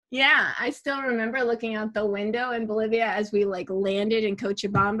Yeah, I still remember looking out the window in Bolivia as we like landed in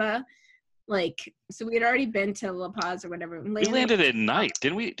Cochabamba. So we had already been to La Paz or whatever. We landed at night,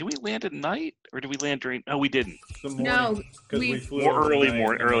 didn't we? Did we land at night, or did we land during? No, we didn't. The morning, No, because we flew more early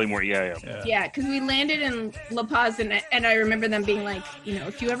overnight, morning. Yeah. Yeah, because we landed in La Paz, and I remember them being like,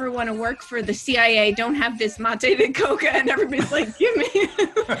 if you ever want to work for the CIA, don't have this mate de coca, and everybody's like, give me.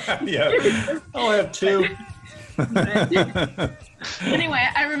 Yeah, I'll have two. Anyway,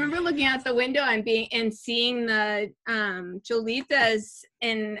 I remember looking out the window and seeing the cholitas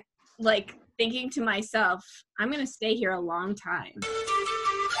and like thinking to myself, I'm gonna stay here a long time.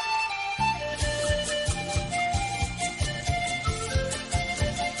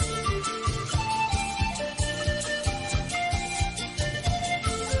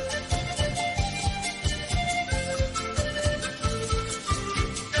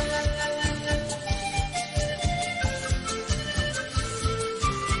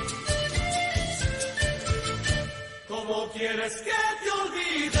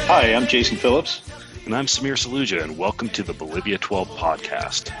 Hi, I'm Jason Phillips. And I'm Samir Saluja, and welcome to the Bolivia 12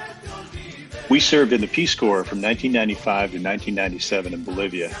 podcast. We served in the Peace Corps from 1995 to 1997 in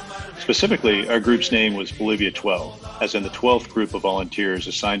Bolivia. Specifically, our group's name was Bolivia 12, as in the 12th group of volunteers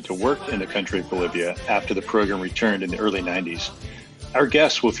assigned to work in the country of Bolivia after the program returned in the early 90s. Our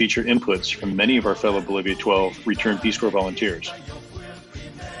guests will feature inputs from many of our fellow Bolivia 12 returned Peace Corps volunteers.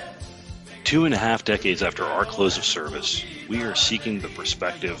 2.5 decades after our close of service, we are seeking the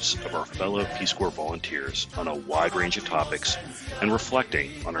perspectives of our fellow Peace Corps volunteers on a wide range of topics and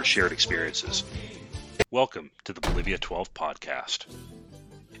reflecting on our shared experiences. Welcome to the Bolivia 12 podcast.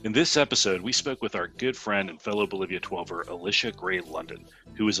 In this episode, we spoke with our good friend and fellow Bolivia 12er, Alicia Gray London,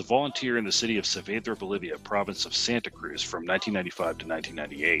 who is a volunteer in the city of Saavedra, Bolivia, province of Santa Cruz from 1995 to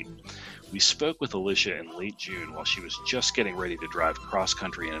 1998. We spoke with Alicia in late June while she was just getting ready to drive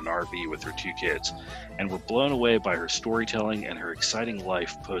cross-country in an RV with her 2 kids, and were blown away by her storytelling and her exciting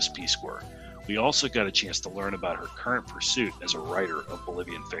life post-Peace Corps. We also got a chance to learn about her current pursuit as a writer of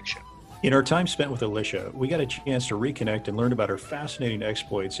Bolivian fiction. In our time spent with Alicia, we got a chance to reconnect and learn about her fascinating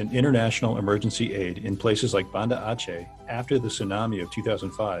exploits in international emergency aid in places like Banda Aceh after the tsunami of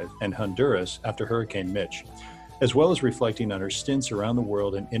 2005 and Honduras after Hurricane Mitch, as well as reflecting on her stints around the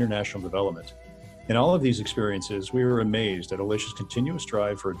world in international development. In all of these experiences, we were amazed at Alicia's continuous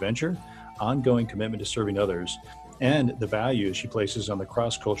drive for adventure, ongoing commitment to serving others, and the value she places on the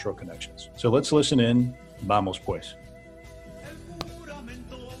cross-cultural connections. So let's listen in. Vamos pues.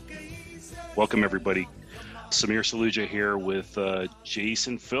 Welcome, everybody. Samir Saluja here with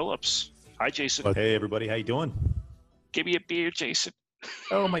Jason Phillips. Hi, Jason. Well, hey, everybody. How you doing? Give me a beer, Jason.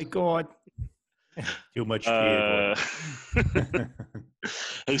 Oh, my God. Too much beer.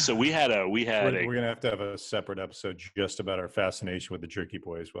 Hey, so we're gonna have a separate episode just about our fascination with the Jerky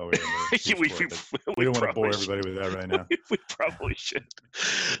Boys while we're in the we don't want to bore everybody with that right now. We probably should.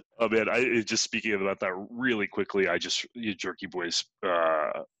 Oh man, just speaking about that really quickly, Jerky Boys,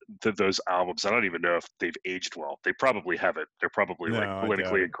 those albums, I don't even know if they've aged well. They probably haven't. They're probably like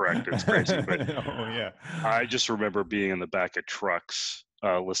politically incorrect. It's crazy, but oh yeah, I just remember being in the back of trucks.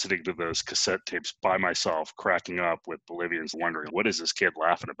 Listening to those cassette tapes by myself, cracking up with Bolivians, wondering, what is this kid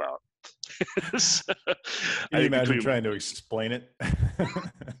laughing about? Can you imagine trying to explain it?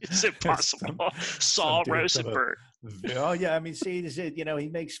 It's impossible. Saul Rosenberg. Oh, yeah. I mean, see, he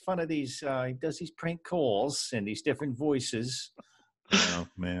makes fun of these, he does these prank calls and these different voices. Oh,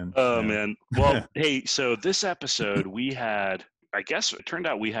 man. Oh, man. Well, hey, so this episode I guess it turned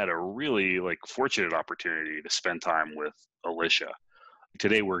out we had a really fortunate opportunity to spend time with Alicia.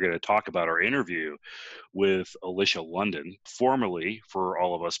 Today, we're going to talk about our interview with Alicia London, formerly, for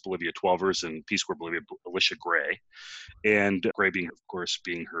all of us Bolivia 12ers and Peace Corps Bolivia, Alicia Gray. And Gray being, of course,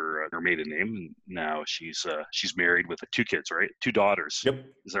 being her maiden name. And now she's married with 2 kids, right? 2 daughters. Yep.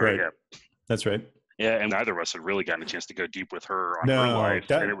 Is that right? Yeah. That's right. Yeah, and neither of us had really gotten a chance to go deep with her on her life,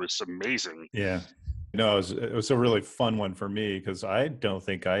 and it was amazing. Yeah. No, it was a really fun one for me because I don't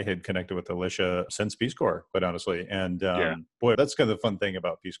think I had connected with Alicia since Peace Corps, quite honestly. And boy, that's kind of the fun thing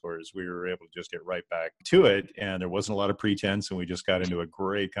about Peace Corps is we were able to just get right back to it. And there wasn't a lot of pretense, and we just got into a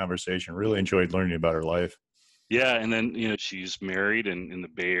great conversation. Really enjoyed learning about her life. Yeah, and then she's married and in the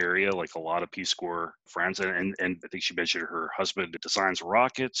Bay Area, like a lot of Peace Corps friends, and I think she mentioned her husband designs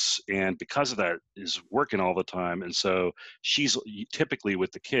rockets, and because of that is working all the time, and so she's typically with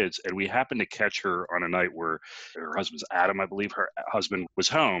the kids. And we happened to catch her on a night where her husband's Adam, I believe, her husband was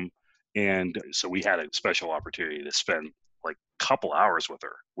home, and so we had a special opportunity to spend like a couple hours with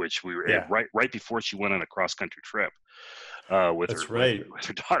her, which we were right before she went on a cross country trip. with That's her right. with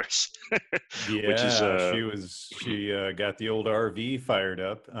her daughters. Which is Yeah, she got the old RV fired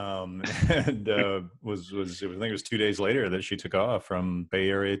up, and was I think it was 2 days later that she took off from Bay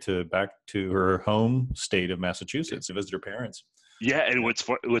Area to back to her home state of Massachusetts to visit her parents. yeah. And what's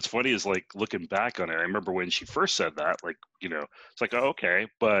funny is like looking back on it, I remember when she first said that, like, it's like, oh, okay,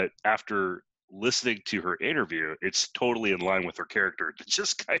 but after listening to her interview, it's totally in line with her character to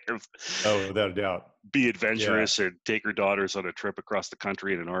just kind of without a doubt be adventurous and take her daughters on a trip across the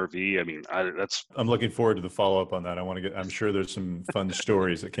country in an RV. I mean, I'm looking forward to the follow-up on that. I'm sure there's some fun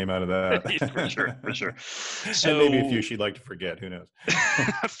stories that came out of that. for sure. So, and maybe a few she'd like to forget, who knows?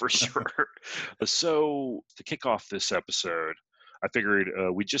 For sure. So to kick off this episode, I figured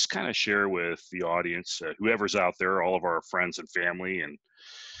we just kind of share with the audience, whoever's out there, all of our friends and family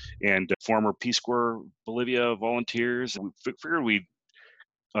and former Peace Corps Bolivia volunteers. We figured we'd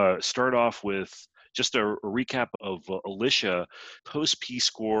start off with just a recap of Alicia post Peace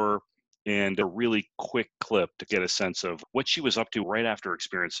Corps and a really quick clip to get a sense of what she was up to right after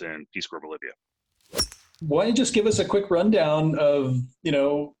experience in Peace Corps Bolivia. Why don't you just give us a quick rundown of,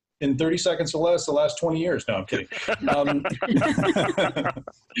 in 30 seconds or less, the last 20 years? No, I'm kidding.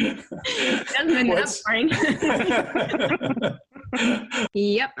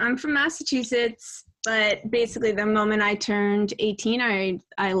 Yep, I'm from Massachusetts, but basically the moment I turned 18,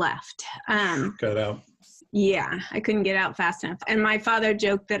 I left. Got out. Yeah, I couldn't get out fast enough. And my father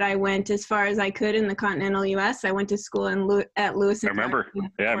joked that I went as far as I could in the continental U.S. I went to school at Lewis. I remember.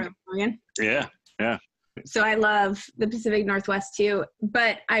 Yeah. Oregon. Yeah. So I love the Pacific Northwest too.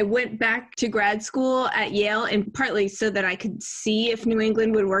 But I went back to grad school at Yale, and partly so that I could see if New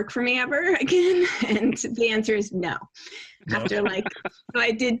England would work for me ever again. And the answer is no. After so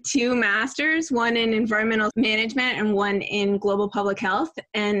I did 2 masters, one in environmental management and one in global public health.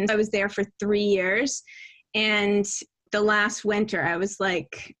 And I was there for 3 years. And the last winter, I was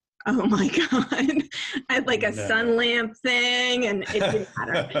like, oh my God. I had a sun lamp thing, and it didn't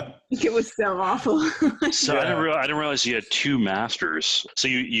matter. It was so awful. So I didn't realize you had 2 masters. So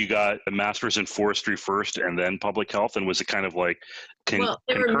you got a master's in forestry first and then public health, and was it kind of like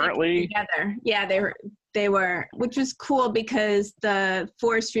concurrently? Together. Yeah, they were, which was cool because the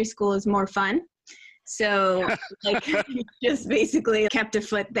forestry school is more fun. So just basically kept a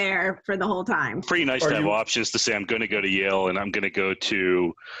foot there for the whole time. Pretty nice to have options to say, I'm going to go to Yale and I'm going to go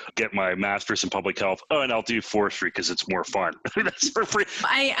to get my master's in public health. Oh, and I'll do forestry because it's more fun. That's for free.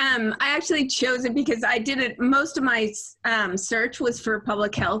 I actually chose it because I did it. Most of my search was for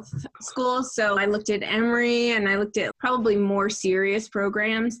public health schools. So I looked at Emory and I looked at probably more serious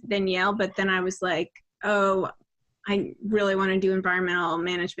programs than Yale. But then I was like, oh, I really want to do environmental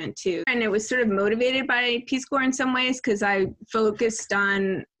management too. And it was sort of motivated by Peace Corps in some ways because I focused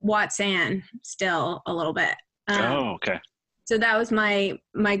on Watsan still a little bit. Okay. So that was my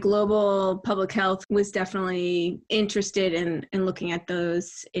global public health was definitely interested in looking at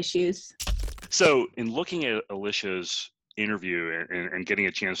those issues. So in looking at Alicia's interview and getting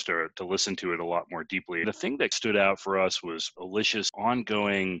a chance to listen to it a lot more deeply, the thing that stood out for us was Alicia's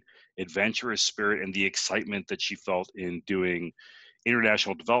ongoing adventurous spirit and the excitement that she felt in doing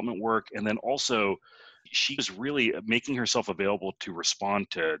international development work. And then also she was really making herself available to respond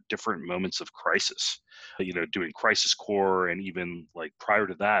to different moments of crisis, doing crisis corps, and even prior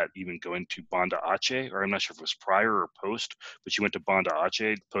to that, even going to Banda Aceh, or I'm not sure if it was prior or post, but she went to Banda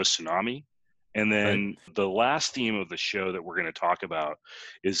Aceh post tsunami. And then the last theme of the show that we're going to talk about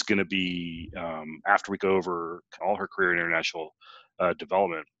is going to be, after we go over all her career in international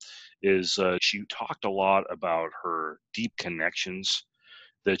development, is she talked a lot about her deep connections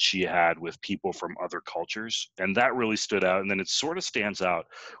that she had with people from other cultures. And that really stood out. And then it sort of stands out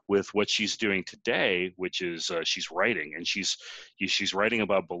with what she's doing today, which is she's writing, and she's writing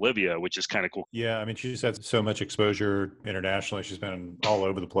about Bolivia, which is kind of cool. Yeah. I mean, she's had so much exposure internationally. She's been all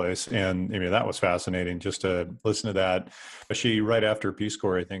over the place. And I mean, that was fascinating just to listen to that. She, right after Peace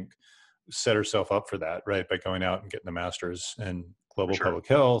Corps, I think, set herself up for that, right? By going out and getting a master's in global public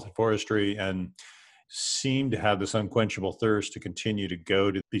health and forestry, and seemed to have this unquenchable thirst to continue to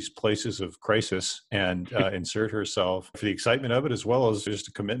go to these places of crisis and insert herself for the excitement of it, as well as just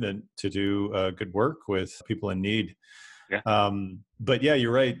a commitment to do good work with people in need. Yeah. But yeah,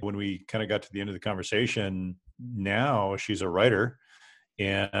 you're right. When we kind of got to the end of the conversation, now she's a writer,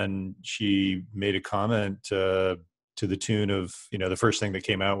 and she made a comment to the tune of, the first thing that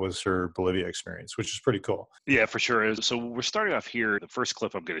came out was her Bolivia experience, which is pretty cool. Yeah, for sure. So we're starting off here. The first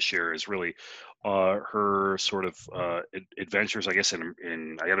clip I'm going to share is really her sort of adventures, I guess,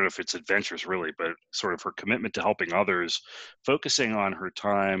 in I don't know if it's adventures really, but sort of her commitment to helping others, focusing on her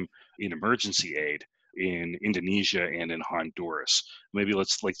time in emergency aid in Indonesia and in Honduras. Maybe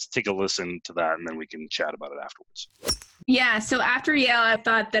let's take a listen to that, and then we can chat about it afterwards. Yeah. So after Yale, I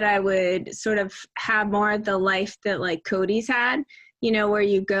thought that I would sort of have more of the life that like Cody's had, where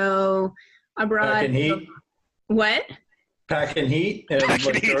you go abroad. Packing heat. What? Packing heat and like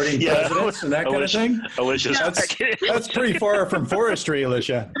guarding presidents and that kind of thing. Alicia's that's pretty far from forestry,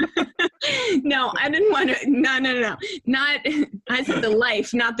 Alicia. No, I didn't want to. No. Not. I said the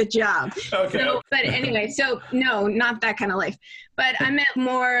life, not the job. Okay. So, but anyway, so no, not that kind of life. But I meant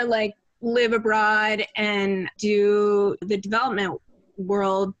more like live abroad and do the development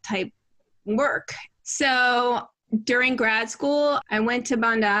world type work. So during grad school, I went to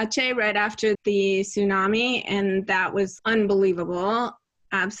Banda Aceh right after the tsunami, and that was unbelievable.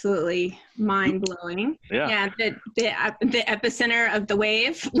 Absolutely mind-blowing. Yeah. The epicenter of the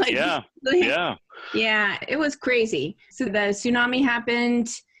wave. Yeah, it was crazy. So the tsunami happened,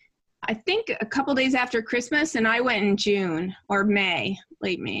 I think, a couple days after Christmas, and I went in June or May,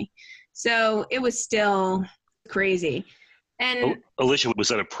 late May. So it was still crazy. And Alicia, was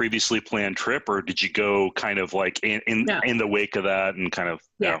that a previously planned trip, or did you go kind of like in the wake of that and kind of?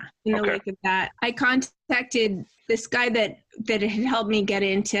 In the wake of that, I contacted this guy that had helped me get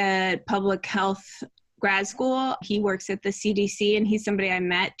into public health grad school. He works at the CDC, and he's somebody I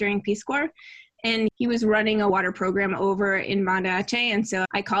met during Peace Corps. And he was running a water program over in Banda Aceh. And so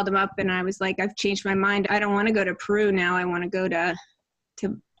I called him up and I was like, I've changed my mind. I don't want to go to Peru now. I want to go to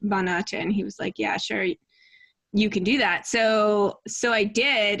Banda Aceh. And he was like, yeah, sure, you can do that. So I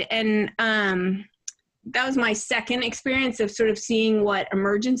did. And that was my second experience of sort of seeing what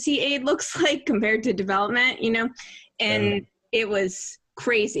emergency aid looks like compared to development, and it was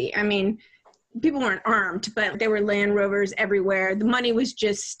crazy. I mean, people weren't armed, but there were Land Rovers everywhere. The money was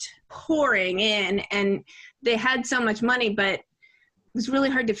just pouring in, and they had so much money, but it was really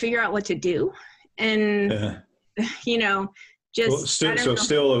hard to figure out what to do. And,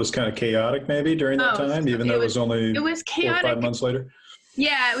 still it was kind of chaotic maybe during that time, even though it was only 4 or 5 months later.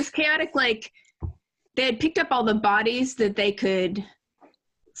 Yeah, it was chaotic. Like they had picked up all the bodies that they could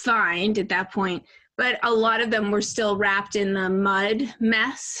find at that point, but a lot of them were still wrapped in the mud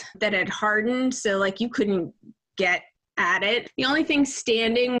mess that had hardened. So like you couldn't get at it. The only things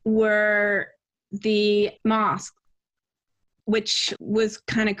standing were the mosque, which was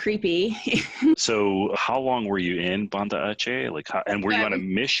kind of creepy. So how long were you in Banda Aceh? And were you on a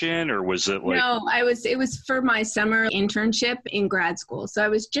mission, or was it like? No, it was for my summer internship in grad school. So I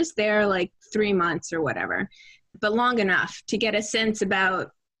was just there like 3 months or whatever, but long enough to get a sense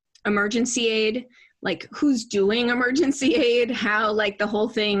about emergency aid, like who's doing emergency aid, how like the whole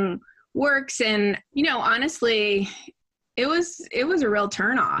thing works. And, honestly, it was a real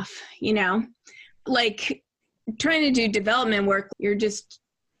turnoff, like trying to do development work, you're just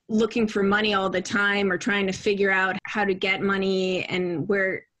looking for money all the time or trying to figure out how to get money and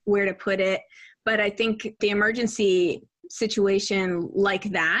where to put it. But I think the emergency situation like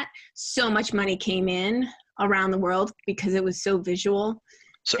that, so much money came in around the world because it was so visual.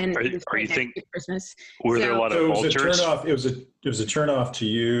 So and are you think Christmas? Were there a lot of vultures? It was a turn off to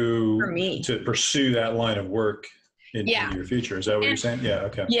you for me to pursue that line of work in your future. Is that what you're saying? Yeah.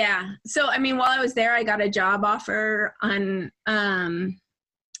 Okay. Yeah. So, I mean, while I was there, I got a job offer on,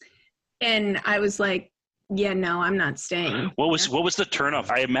 and I was like, yeah, no, I'm not staying. What was the turnoff?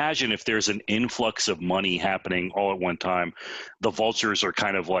 I imagine if there's an influx of money happening all at one time, the vultures are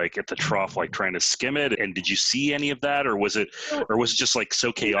kind of like at the trough, like trying to skim it. And did you see any of that, or was it just like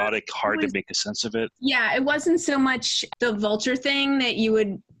so chaotic, hard to make a sense of it? Yeah, it wasn't so much the vulture thing that you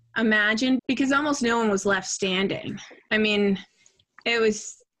would imagine, because almost no one was left standing. I mean, it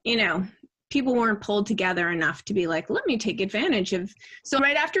was, people weren't pulled together enough to be like, let me take advantage of. So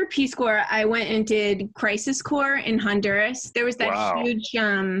right after Peace Corps, I went and did Crisis Corps in Honduras. There was that huge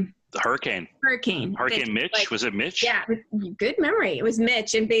hurricane. Hurricane Mitch. Like, was it Mitch? Yeah, good memory. It was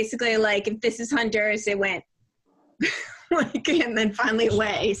Mitch. And basically, like, if this is Honduras, it went and then finally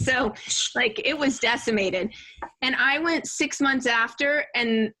away. So like it was decimated. And I went 6 months after,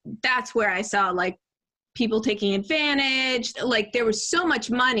 and that's where I saw like people taking advantage. Like there was so much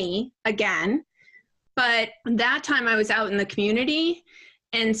money again, but that time I was out in the community.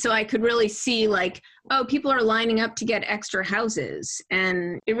 And so I could really see like, oh, people are lining up to get extra houses.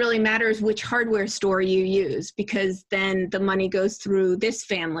 And it really matters which hardware store you use, because then the money goes through this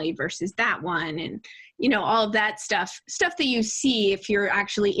family versus that one. And, all of that stuff that you see if you're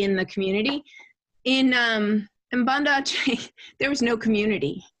actually in the community. In Banda Aceh, there was no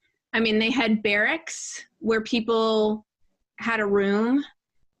community. I mean, they had barracks where people had a room,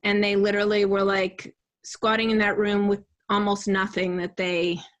 and they literally were like squatting in that room with almost nothing that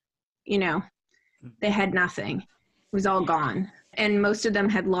they, They had nothing. It was all gone. And most of them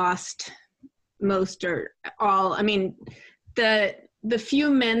had lost most or all. I mean, the few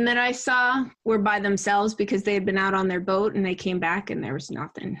men that I saw were by themselves because they had been out on their boat and they came back and there was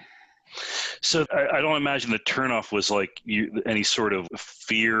nothing. So I don't imagine the turnoff was like any sort of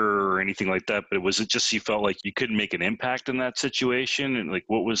fear or anything like that, but was it just you felt like you couldn't make an impact in that situation? And like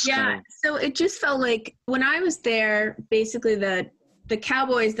what was So it just felt like when I was there, basically the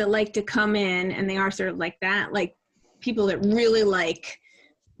cowboys that like to come in, and they are sort of like that, like people that really like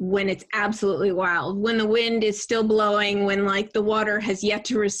when it's absolutely wild, when the wind is still blowing, when like the water has yet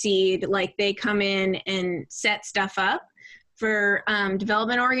to recede, like they come in and set stuff up for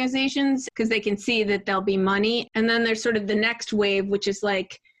development organizations because they can see that there'll be money. And then there's sort of the next wave, which is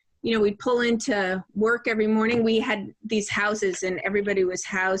like, you know, we'd pull into work every morning. We had these houses and everybody was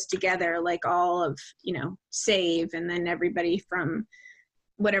housed together, like all of, you know, SAVE and then everybody from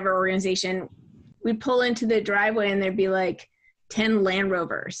whatever organization. We'd pull into the driveway and there'd be like 10 Land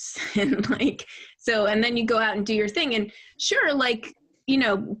Rovers and like, so, and then you go out and do your thing. And sure, like, you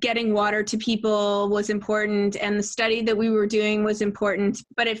know, getting water to people was important and the study that we were doing was important,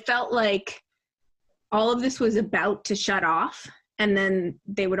 but it felt like all of this was about to shut off and then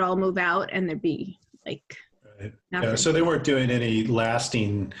they would all move out and there'd be like nothing. Yeah, so they weren't doing any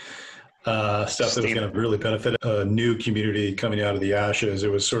lasting stuff that was going to really benefit a new community coming out of the ashes.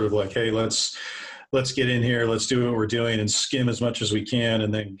 It was sort of like, hey, let's get in here, let's do what we're doing and skim as much as we can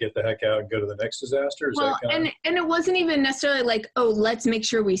and then get the heck out and go to the next disaster. And it wasn't even necessarily like, oh, let's make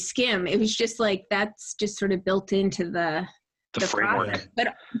sure we skim. It was just like, that's just sort of built into the framework.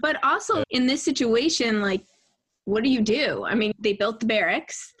 But also in this situation, like, what do? I mean, they built the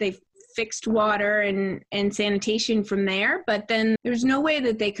barracks, they fixed water and sanitation from there, but then there's no way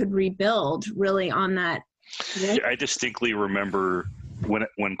that they could rebuild really on that. I distinctly remember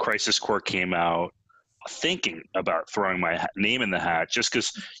when Crisis Corps came out, thinking about throwing my name in the hat just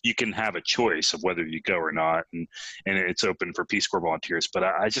because you can have a choice of whether you go or not, and it's open for Peace Corps volunteers, but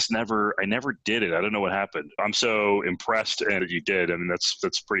I never did it. I don't know what happened. I'm so impressed and you did. I mean,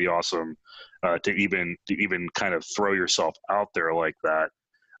 that's pretty awesome to even kind of throw yourself out there like that.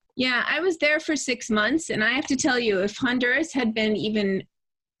 Yeah, I was there for 6 months, and I have to tell you, if Honduras had been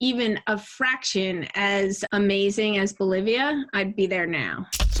even a fraction as amazing as Bolivia, I'd be there now.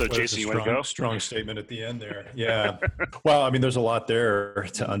 So Jason, you want to go? Strong statement at the end there. Yeah. Well, I mean, there's a lot there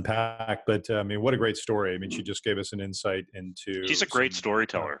to unpack, but I mean, what a great story. I mean, she just gave us an insight into. She's a great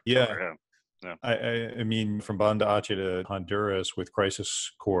storyteller. Yeah. Yeah. I mean, from Banda Aceh to Honduras with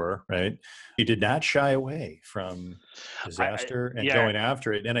Crisis Corps, right? He did not shy away from disaster and going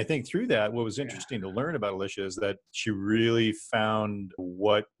after it. And I think through that, what was interesting to learn about Alicia is that she really found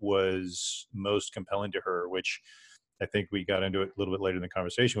what was most compelling to her, which I think we got into it a little bit later in the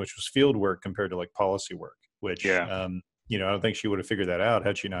conversation, which was field work compared to like policy work, which, you know, I don't think she would have figured that out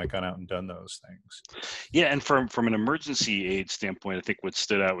had she not gone out and done those things. Yeah. And from an emergency aid standpoint, I think what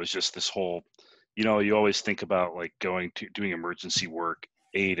stood out was just this whole, you know, you always think about like doing emergency work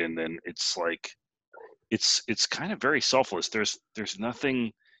aid. And then it's like, it's kind of very selfless. There's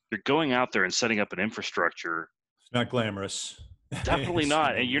nothing, you're going out there and setting up an infrastructure. It's not glamorous. Definitely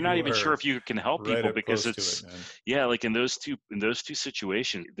not. And you're not even sure if you can help people because it's, like in those two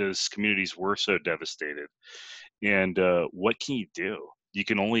situations, those communities were so devastated. And what can you do? You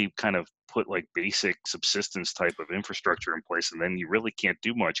can only kind of put like basic subsistence type of infrastructure in place, and then you really can't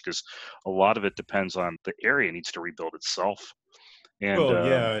do much because a lot of it depends on the area needs to rebuild itself. And,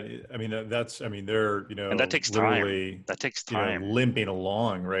 I mean, they're, you know, and that takes time. That takes time. You know, limping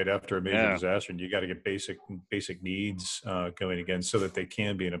along right after a major disaster, and you got to get basic needs going again so that they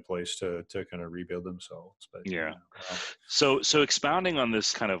can be in a place to kind of rebuild themselves. But So expounding on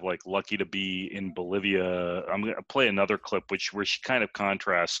this kind of like lucky to be in Bolivia, I'm going to play another clip where she kind of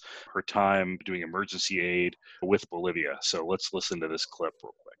contrasts her time doing emergency aid with Bolivia. So let's listen to this clip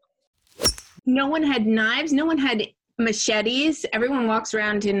real quick. No one had knives. No one had machetes. Everyone walks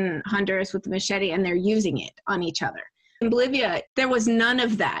around in Honduras with a machete and they're using it on each other. In Bolivia, there was none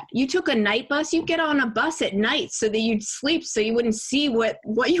of that. You took a night bus, you get on a bus at night so that you'd sleep so you wouldn't see what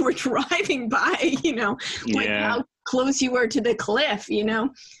you were driving by, you know, like how close you were to the cliff, you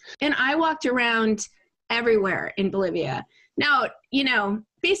know. And I walked around everywhere in Bolivia. Now, you know,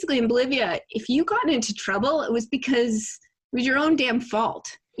 basically in Bolivia, if you got into trouble, it was because it was your own damn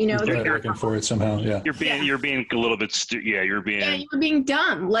fault. You know, you're working for it somehow. Yeah, you're being a little bit. You were being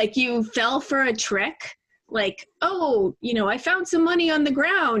dumb. Like you fell for a trick. like, oh, I found some money on the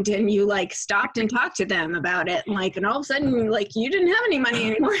ground, and you like stopped and talked to them about it. And all of a sudden, like, you didn't have any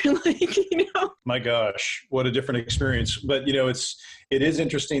money anymore. My gosh, what a different experience. But, it is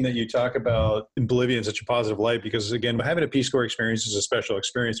interesting that you talk about Bolivia in such a positive light, because again, having a Peace Corps experience is a special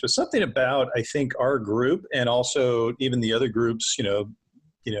experience, but something about, I think, our group and also even the other groups, B9,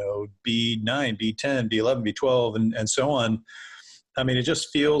 B10, B11, B12, and so on. I mean, it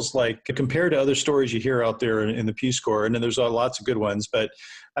just feels like, compared to other stories you hear out there in the Peace Corps, and then there's lots of good ones, but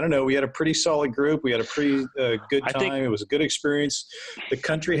I don't know, we had a pretty solid group. We had a pretty good time. It was a good experience. The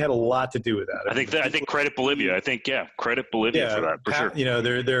country had a lot to do with that. I think credit Bolivia. Credit Bolivia for that, for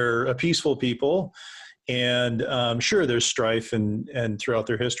sure. They're a peaceful people. And sure, there's strife and throughout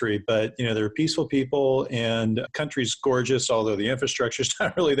their history, but they're peaceful people, and the country's gorgeous, although the infrastructure's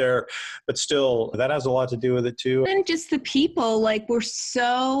not really there. But still, that has a lot to do with it too. And just the people, like, we're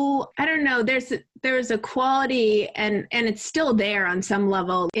so, I don't know. There's a quality, and it's still there on some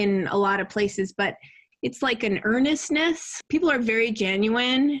level in a lot of places, but it's like an earnestness. People are very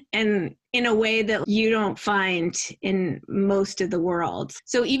genuine, and in a way that you don't find in most of the world.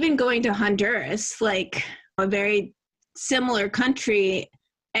 So even going to Honduras, like a very similar country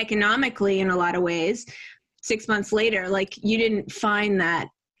economically in a lot of ways, 6 months later, like, you didn't find that.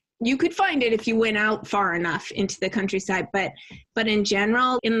 You could find it if you went out far enough into the countryside, but in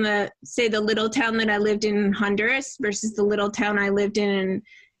general, in the little town that I lived in Honduras versus the little town I lived in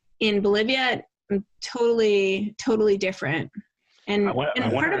Bolivia, totally different. And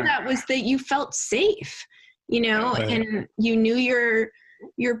part of that was that you felt safe, and you knew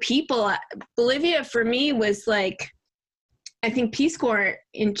your people. Bolivia for me was like, I think Peace Corps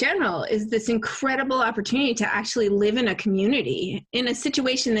in general is this incredible opportunity to actually live in a community in a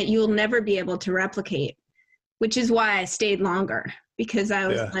situation that you'll never be able to replicate, which is why I stayed longer, because I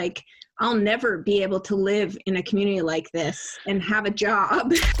was like, I'll never be able to live in a community like this and have a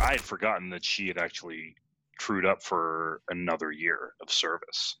job. I had forgotten that she had actually trued up for another year of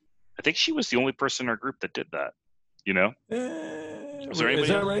service. I think she was the only person in our group that did that. Was there anybody is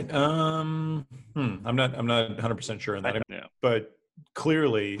that else? right? I'm not 100% sure on that. But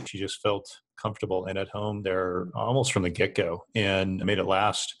clearly, she just felt comfortable and at home there almost from the get-go, and made it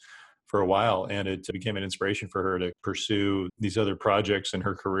last for a while. And it became an inspiration for her to pursue these other projects in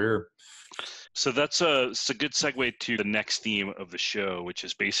her career. So that's a good segue to the next theme of the show, which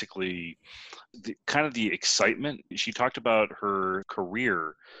is basically the excitement. She talked about her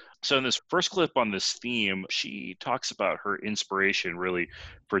career. So in this first clip on this theme, she talks about her inspiration really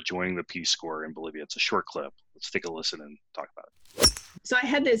for joining the Peace Corps in Bolivia. It's a short clip. Let's take a listen and talk about it. So I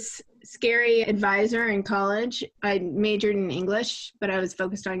had this scary advisor in college. I majored in English, but I was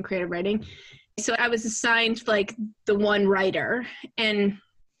focused on creative writing. So I was assigned like the one writer, and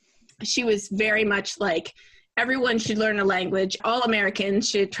she was very much like, everyone should learn a language. All Americans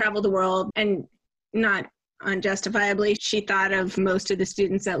should travel the world. And not unjustifiably, she thought of most of the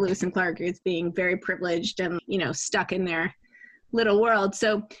students at Lewis and Clark as being very privileged and, stuck in their little world.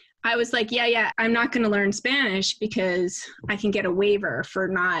 So I was like, yeah, I'm not going to learn Spanish because I can get a waiver for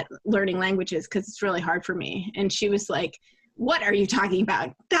not learning languages because it's really hard for me. And she was like, what are you talking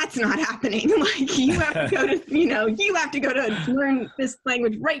about? That's not happening. Like, you have to go to, you have to go to learn this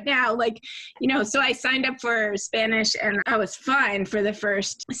language right now. Like, so I signed up for Spanish, and I was fine for the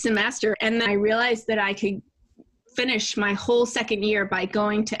first semester. And then I realized that I could finish my whole second year by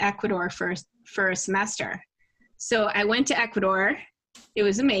going to Ecuador for a semester. So I went to Ecuador. It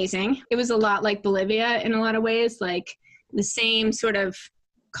was amazing. It was a lot like Bolivia in a lot of ways, like the same sort of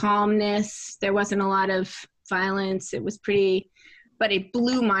calmness. There wasn't a lot of violence. It was pretty, but it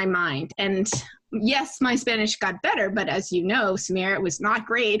blew my mind. And yes, my Spanish got better, but as you know, Samir, it was not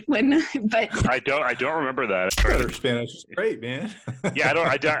great but I don't remember that. Her Spanish is great, man. Yeah,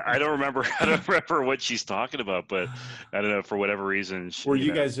 I don't remember what she's talking about, but I don't know, for whatever reason. Were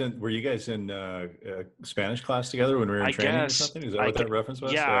you guys in Spanish class together when we were in training or something? Is that what that reference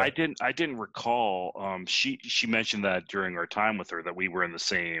was? Yeah, I didn't recall. She mentioned that during our time with her, that we were in the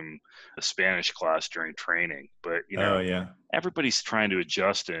same Spanish class during training, but everybody's trying to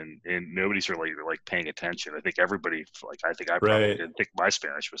adjust and nobody's really like paying attention. I think everybody, I probably didn't think my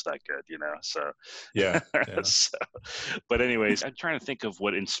Spanish was that good, so yeah. So, but anyways, I'm trying to think of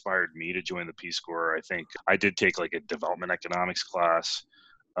what inspired me to join the Peace Corps. I think I did take like a development economics class,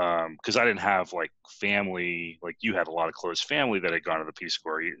 because I didn't have like family, like you had a lot of close family that had gone to the Peace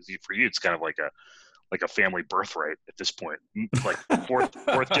Corps. For you, it's kind of like a family birthright at this point, like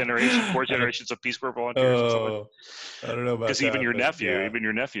fourth generations of Peace Corps volunteers. Oh, I don't know about that. Because even your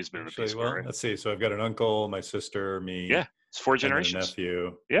nephew's been in the Peace Corps. Well, let's see. So I've got an uncle, my sister, me. Yeah, it's 4 generations. And a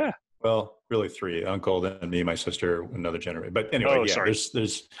nephew. Yeah. Well, really three: uncle, then me, my sister, another generation. But anyway, yeah, sorry.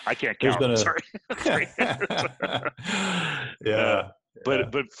 there's I can't there's count. been Sorry. yeah.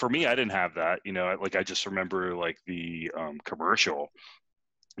 But for me, I didn't have that. Like I just remember like the commercial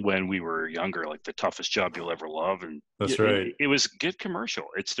when we were younger, like the toughest job you'll ever love. And that's right. It was a good commercial.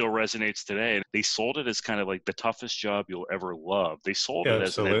 It still resonates today. They sold it as kind of like the toughest job you'll ever love. They sold it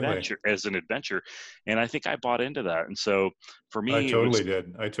as an adventure. And I think I bought into that. And so for me, I totally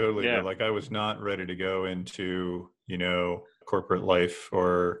did. Yeah. Like I was not ready to go into, corporate life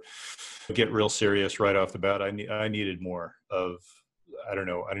or get real serious right off the bat. I needed more of, I don't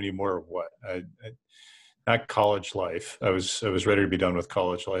know. I need more of what? Not college life. I was ready to be done with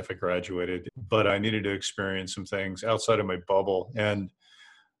college life. I graduated, but I needed to experience some things outside of my bubble. And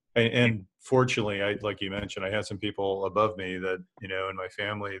fortunately, like you mentioned, I had some people above me that, in my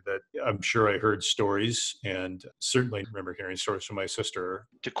family that I'm sure I heard stories, and certainly remember hearing stories from my sister.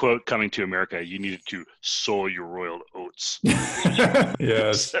 To quote Coming to America, you needed to sow your royal oats.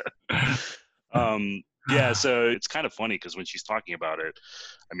 Yes. Yeah, so it's kind of funny because when she's talking about it,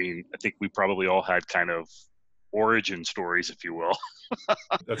 I mean, I think we probably all had kind of origin stories, if you will.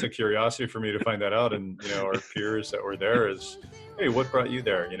 That's a curiosity for me to find that out. And, our peers that were there is, hey, what brought you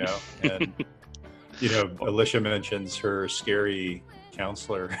there, And, Alicia mentions her scary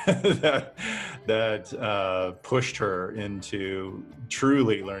counselor that pushed her into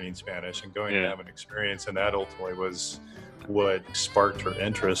truly learning Spanish and going to have an experience. And that ultimately was what sparked her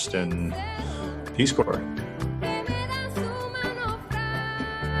interest in Peace Corps.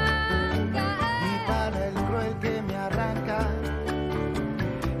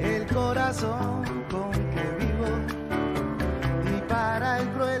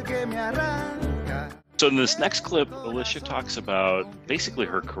 So in this next clip, Alicia talks about basically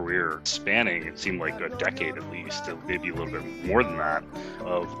her career spanning, it seemed like a decade at least, maybe a little bit more than that,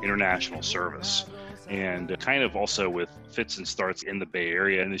 of international service. And kind of also with fits and starts in the Bay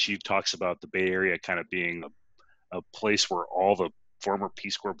Area. And then she talks about the Bay Area kind of being a place where all the former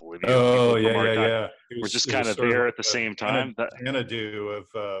Peace Corps Bolivia people we're just kind of there at the same time. Xanadu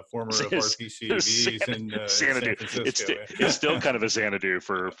of former RPCVs in San Francisco. It's still kind of a Xanadu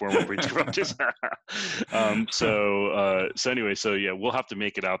for former Peace Corps. So anyway, we'll have to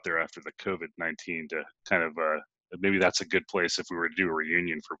make it out there after the COVID-19 to kind of maybe that's a good place if we were to do a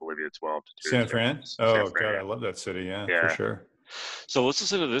reunion for Bolivia 12. To do San Fran? Oh, God, I love that city. Yeah, for sure. So let's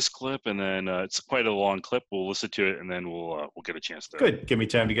listen to this clip, and then it's quite a long clip. We'll listen to it, and then we'll get a chance to. Good. Give me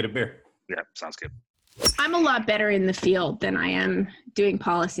time to get a beer. Yeah, sounds good. I'm a lot better in the field than I am doing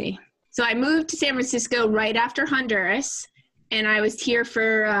policy. So I moved to San Francisco right after Honduras, and I was here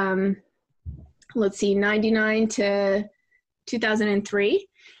for, 99 to 2003.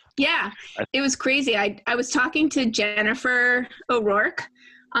 Yeah, it was crazy. I was talking to Jennifer O'Rourke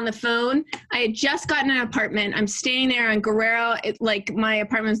on the phone. I had just gotten an apartment. I'm staying there on Guerrero. My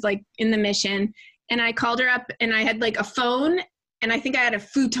apartment's in the Mission. And I called her up and I had a phone, and I think I had a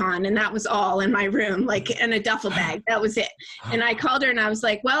futon, and that was all in my room, and a duffel bag. That was it. And I called her and I was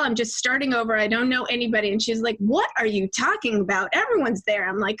like, well, I'm just starting over. I don't know anybody. And she's like, what are you talking about? Everyone's there.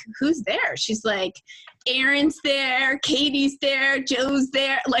 I'm like, who's there? She's like, Aaron's there, Katie's there, Joe's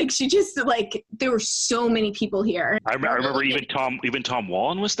there. She just there were so many people here. I remember even Tom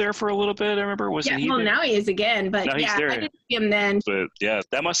Wallen was there for a little bit. I remember, wasn't he? Well, now he is again, but I didn't see him then. But yeah,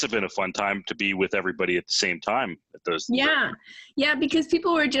 that must have been a fun time to be with everybody at the same time at those. Yeah, because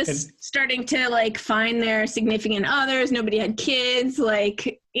people were just starting to find their significant others. Nobody had kids, but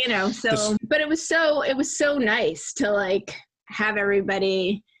it was so nice to have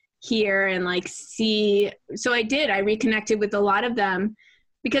everybody here and see. So I reconnected with a lot of them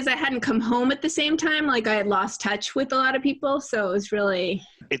because I hadn't come home at the same time. I had lost touch with a lot of people. So it was really.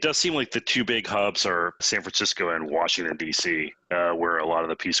 It does seem like the two big hubs are San Francisco and Washington, D.C., where a lot of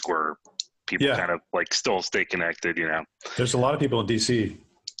the Peace Corps people kind of still stay connected, There's a lot of people in D.C.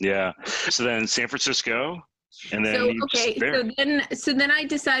 Yeah. So then San Francisco. And then so then I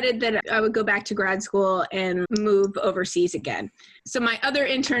decided that I would go back to grad school and move overseas again. So my other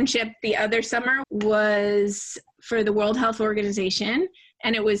internship the other summer was for the World Health Organization,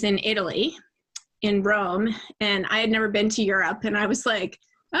 and it was in Italy, in Rome, and I had never been to Europe, and I was like,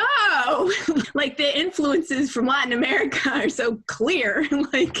 oh, the influences from Latin America are so clear,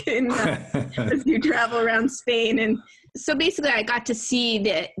 as you travel around Spain. And so basically I got to see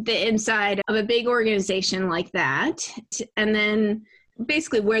the inside of a big organization like that. And then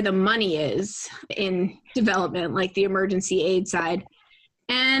basically where the money is in development, the emergency aid side.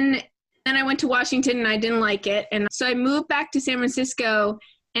 And then I went to Washington and I didn't like it. And so I moved back to San Francisco,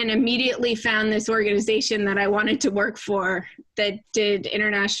 and immediately found this organization that I wanted to work for that did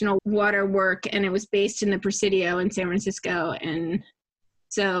international water work, and it was based in the Presidio in San Francisco. And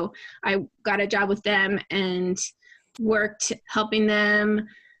so I got a job with them and worked helping them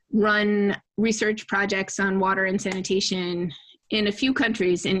run research projects on water and sanitation in a few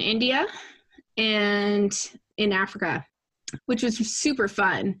countries, in India and in Africa, which was super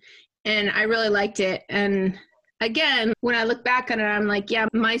fun. And I really liked it. And again, when I look back on it, I'm like, yeah,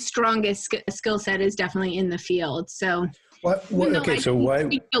 my strongest skill set is definitely in the field. So, okay, so why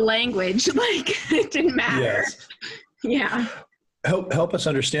speak the language? Like, it didn't matter. Yes. Yeah. Help us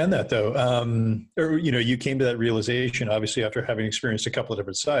understand that, though. Or, you came to that realization, obviously, after having experienced a couple of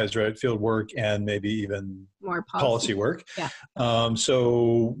different sides, right? Field work and maybe even more policy work. Yeah.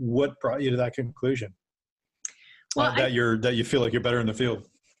 So what brought you to that conclusion? Well, that you feel like you're better in the field?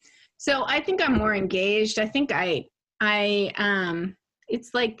 So I think I'm more engaged. I think I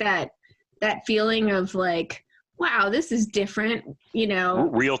it's like that feeling of like, wow, this is different,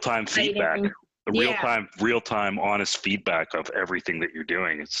 Real-time feedback. Yeah. Real-time honest feedback of everything that you're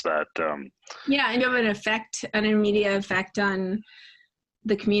doing. It's that and you have an immediate effect on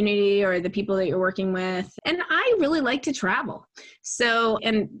the community or the people that you're working with. And I really like to travel. So,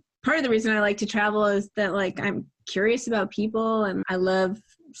 and part of the reason I like to travel is that, like, I'm curious about people and I love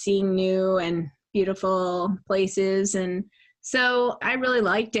seeing new and beautiful places. And so I really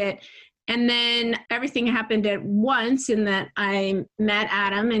liked it. And then everything happened at once in that I met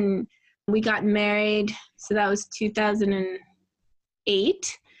Adam and we got married. So that was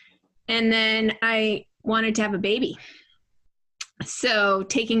 2008. And then I wanted to have a baby. So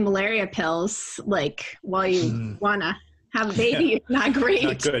taking malaria pills, like, while you want to have a baby, is not great.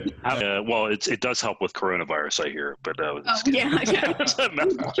 Not good. Well, it does help with coronavirus, I hear. But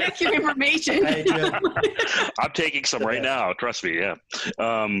Check your information. I'm taking some right now. Trust me. Yeah,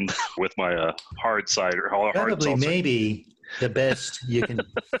 with my hard cider. Probably, maybe the best you can.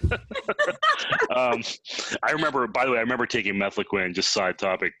 I remember. By the way, I remember taking methylquin. Just side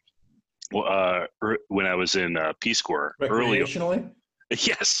topic. When I was in Peace Corps early.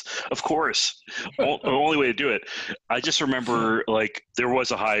 Yes, of course. Only way to do it. I just remember, like, there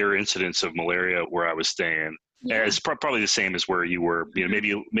was a higher incidence of malaria where I was staying. Yeah. It's probably the same as where you were,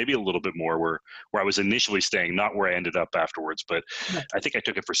 maybe a little bit more where I was initially staying, not where I ended up afterwards, but I think I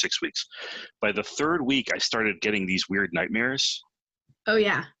took it for 6 weeks. By the third week, I started getting these weird nightmares. Oh,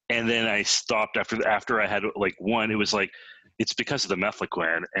 yeah. And then I stopped after I had, like, one. It was like, it's because of the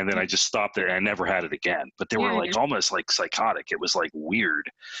methylquin, and then I just stopped it and I never had it again. But they were like almost like psychotic. It was like weird.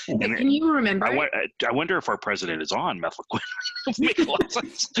 And can you remember? I wonder if our president is on methylquin. Make a lot of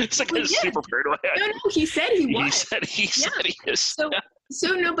sense. It's like a super paranoid. No, he said he was. He said he is. So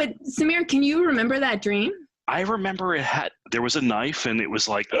no, but Samir, can you remember that dream? I remember there was a knife and it was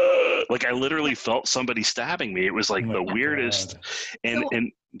like I literally felt somebody stabbing me. It was like the weirdest. And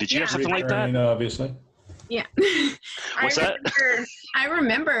did you have something like that? Obviously. Yeah. What's that? I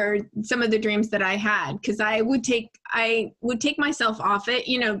remember some of the dreams that I had because I would take myself off it,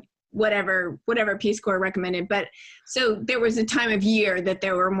 whatever Peace Corps recommended. But so there was a time of year that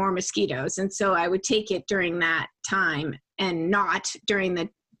there were more mosquitoes. And so I would take it during that time and not during the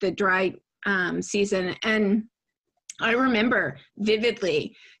dry season. And I remember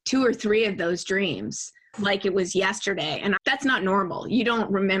vividly 2 or 3 of those dreams like it was yesterday. And that's not normal. You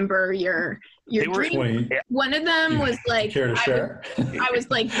don't remember your dream. One of them was like, care to share? I was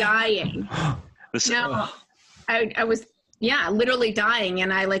like dying. No, I was, literally dying.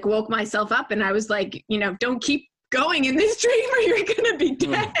 And I like woke myself up and I was like, don't keep going in this dream or you're going to be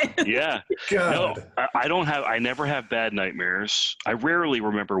dead. Yeah. God. No, I never have bad nightmares. I rarely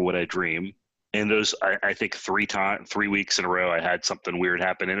remember what I dream. And those, I think 3 weeks in a row, I had something weird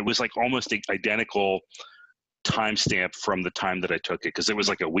happen. And it was like almost identical timestamp from the time that I took it. Cause it was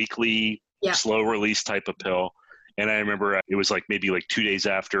like a weekly slow release type of pill. And I remember it was like maybe like 2 days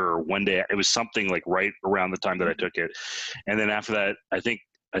after or one day. It was something like right around the time that I took it. And then after that, I think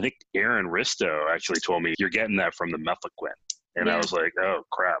Aaron Risto actually told me, you're getting that from the methylquin. And I was like, oh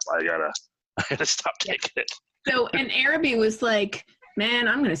crap, I gotta stop taking it. So, and Araby was like, man,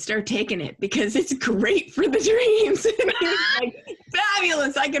 I'm going to start taking it because it's great for the dreams. And he was like,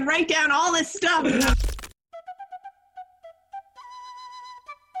 fabulous. I can write down all this stuff.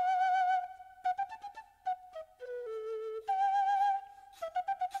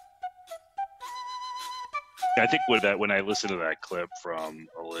 I think when I listened to that clip from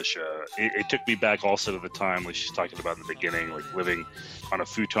Alicia, it took me back also to the time when she's talking about in the beginning, like living on a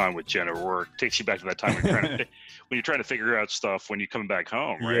futon with Jen O'Rourke. Takes you back to that time when you're trying to figure out stuff when you're coming back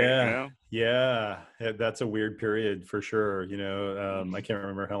home, right? Yeah, you know? Yeah. That's a weird period for sure. I can't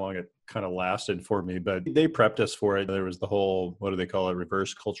remember how long it kind of lasted for me, but they prepped us for it. There was the whole, what do they call it,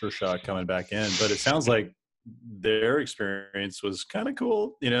 reverse culture shock coming back in. But it sounds like their experience was kind of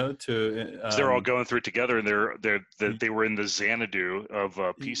cool, they're all going through it together, and they were in the Xanadu of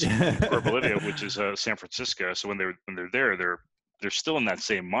Peace Corps Bolivia, which is San Francisco. So when they're there, they're still in that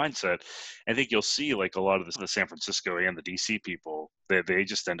same mindset. I think you'll see like a lot of the San Francisco and the DC people, they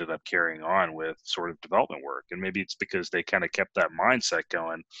just ended up carrying on with sort of development work. And maybe it's because they kind of kept that mindset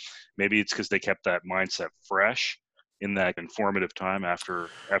going. Maybe it's because they kept that mindset fresh in that informative time after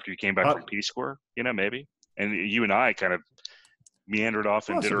you came back from Peace Corps, maybe. And you and I kind of meandered off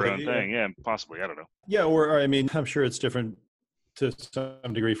and did our own thing. Yeah, possibly. I don't know. Yeah, I'm sure it's different to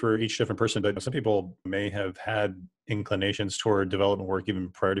some degree for each different person, but some people may have had inclinations toward development work even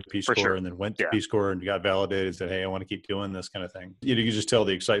prior to Peace Corps, and then went to Peace Corps and got validated, said, hey, I want to keep doing this kind of thing. You could just tell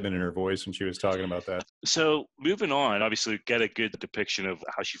the excitement in her voice when she was talking about that. So moving on, obviously get a good depiction of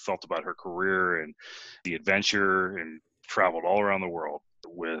how she felt about her career and the adventure, and traveled all around the world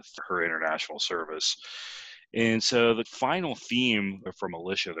with her international service. And so the final theme from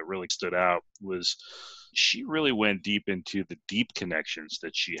Alicia that really stood out was she really went deep into the deep connections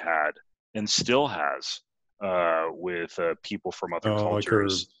that she had and still has with people from other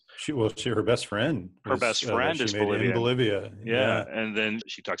cultures. Her best friend. Her best friend is Bolivian. In Bolivia. Yeah. And then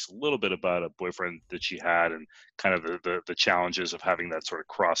she talks a little bit about a boyfriend that she had and kind of the challenges of having that sort of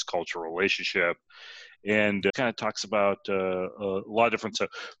cross-cultural relationship. And kind of talks about a lot of different stuff.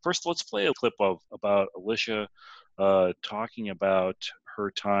 First, let's play a clip about Alicia talking about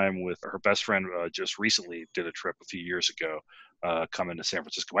her time with her best friend. Just recently did a trip a few years ago, coming to San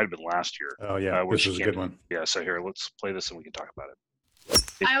Francisco. Might have been last year. Oh yeah, this was a good one. Yeah, so here, let's play this and we can talk about it.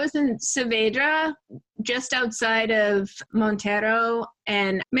 I was in Saavedra, just outside of Montero,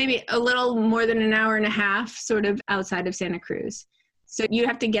 and maybe a little more than an hour and a half, sort of outside of Santa Cruz. So you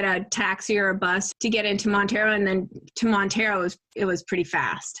have to get a taxi or a bus to get into Montero, and then to Montero, it was pretty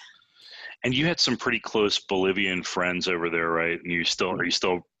fast. And you had some pretty close Bolivian friends over there, right? And are you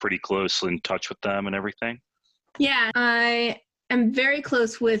still pretty close in touch with them and everything? Yeah, I am very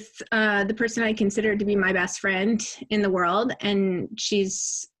close with the person I consider to be my best friend in the world, and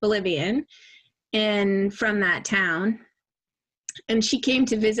she's Bolivian and from that town. And she came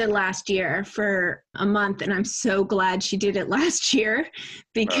to visit last year for a month, and I'm so glad she did it last year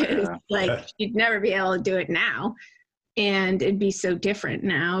because she'd never be able to do it now. And it'd be so different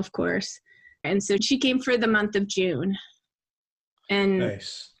now, of course. And so she came for the month of June. And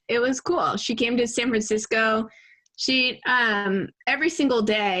nice. It was cool. She came to San Francisco. She, every single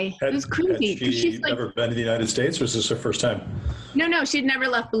day, it was crazy. Had she ever been to the United States, or was this her first time? No, she'd never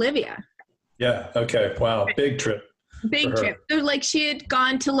left Bolivia. Yeah, okay, wow, big trip. Big trip. So she had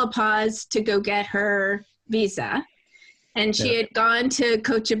gone to La Paz to go get her visa, and she had gone to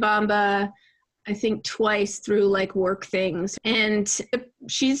Cochabamba, I think twice through work things. And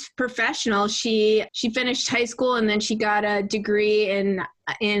she's professional. She finished high school, and then she got a degree in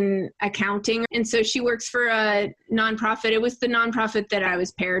accounting. And so she works for a nonprofit. It was the nonprofit that I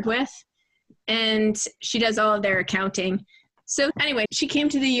was paired with, and she does all of their accounting. So anyway, she came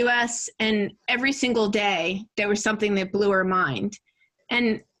to the U.S. and every single day there was something that blew her mind.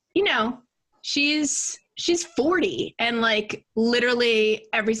 And, she's 40 and literally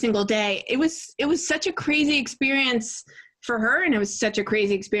every single day. It was such a crazy experience for her, and it was such a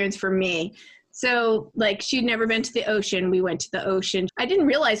crazy experience for me. So she'd never been to the ocean. We went to the ocean. I didn't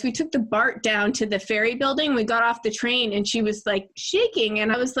realize we took the BART down to the ferry building. We got off the train and she was shaking,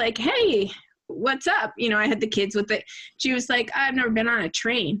 and I was like, hey, what's up? I had the kids with it. She was like, I've never been on a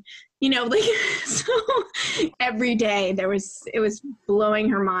train, so every day it was blowing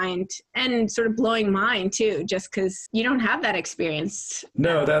her mind and sort of blowing mine too, just because you don't have that experience.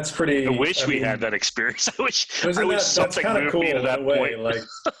 No, that's pretty. I wish we had that experience. I wish that's kind of cool to that way. Point.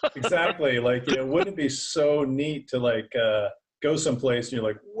 Exactly. Wouldn't it be so neat to go someplace and you're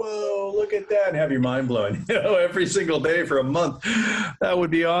like, whoa, look at that, and have your mind blown, every single day for a month. That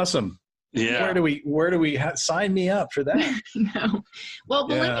would be awesome. Yeah. Where do we sign me up for that? No. Well,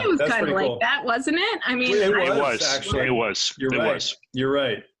 Bolivia was kind of like that, wasn't it? I mean, it was actually. It was. You're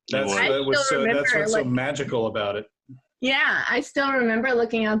right. That's what's so magical about it. Yeah, I still remember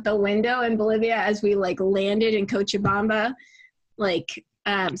looking out the window in Bolivia as we landed in Cochabamba,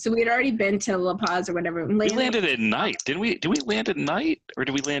 so we had already been to La Paz or whatever. We landed at night, didn't we? Did we land at night, or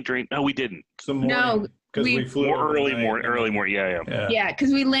did we land during? No, we didn't. No, Because we flew early morning. Yeah,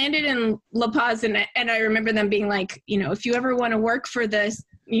 because we landed in La Paz, and I remember them being like, if you ever want to work for this,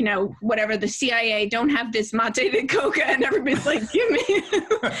 whatever, the CIA, don't have this mate de coca, and everybody's like, give me.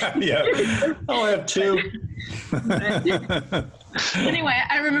 Yeah, I'll have two. Anyway,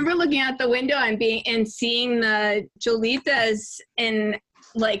 I remember looking out the window and seeing the Cholitas and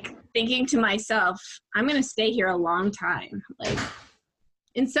like thinking to myself, I'm going to stay here a long time. Like,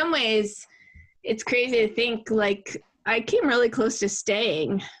 in some ways, it's crazy to think like I came really close to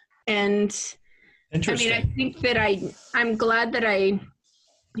staying. And Interesting. I think that I'm glad that I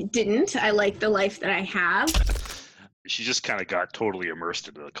didn't. I like the life that I have. She just kind of got totally immersed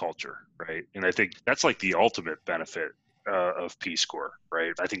into the culture, right? And I think that's like the ultimate benefit of Peace Corps,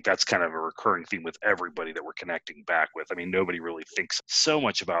 right? I think that's kind of a recurring theme with everybody that we're connecting back with. I mean, nobody really thinks so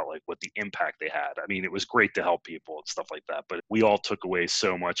much about like what the impact they had. I mean, it was great to help people and stuff like that, but we all took away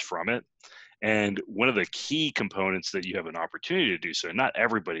so much from it. And one of the key components that you have an opportunity to do so, not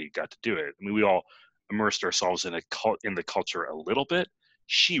everybody got to do it. I mean, we all immersed ourselves in the culture a little bit.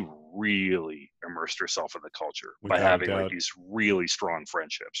 She really immersed herself in the culture by having like these really strong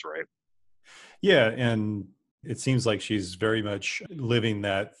friendships, right? Yeah, and it seems like she's very much living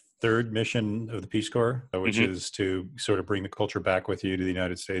that third mission of the Peace Corps, which is to sort of bring the culture back with you to the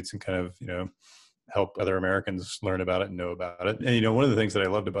United States and kind of, help other Americans learn about it and know about it. And, one of the things that I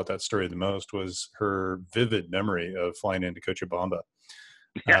loved about that story the most was her vivid memory of flying into Cochabamba.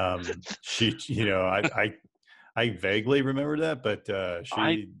 Yeah. She, I vaguely remember that, but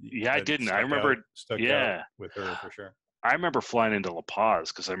I didn't. I remember stuck out with her for sure. I remember flying into La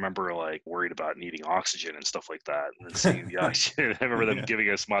Paz because I remember like worried about needing oxygen and stuff like that. And then seeing the oxygen, I remember them giving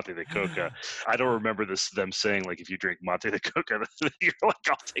us mate de coca. I don't remember them saying like, if you drink mate de coca, you're like,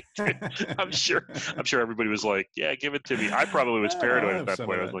 I'll take it. I'm sure everybody was like, yeah, give it to me. I probably was paranoid at that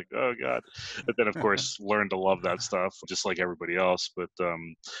point. I was like, oh God. But then of course learned to love that stuff just like everybody else. But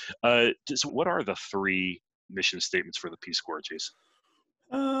so what are the 3 mission statements for the Peace Corps, Jason?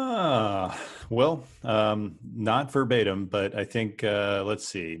 Well, not verbatim, but I think, let's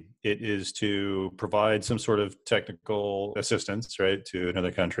see, it is to provide some sort of technical assistance, right, to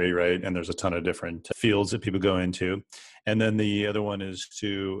another country, right? And there's a ton of different fields that people go into. And then the other one is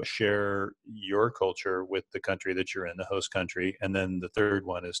to share your culture with the country that you're in, the host country. And then the third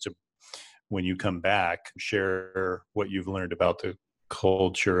one is to, when you come back, share what you've learned about the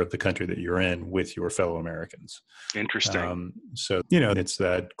culture of the country that you're in with your fellow Americans. Interesting. So, it's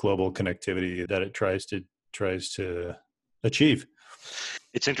that global connectivity that it tries to achieve.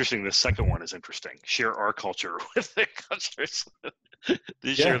 It's interesting. The second one is interesting. Share our culture with the cultures.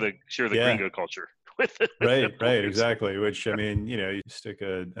 Share the gringo culture with it. Right, exactly. Which, I mean, you stick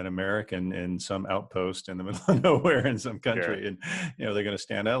an American in some outpost in the middle of nowhere in some country, and they're going to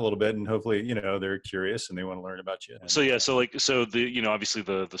stand out a little bit, and hopefully, they're curious and they want to learn about you. So the obviously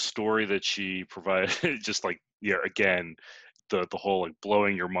the story that she provided, just like again. The whole like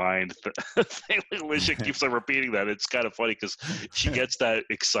blowing your mind thing. Alicia keeps on repeating that. It's kind of funny because she gets that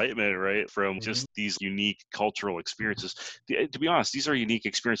excitement, right, from just these unique cultural experiences. To be honest, these are unique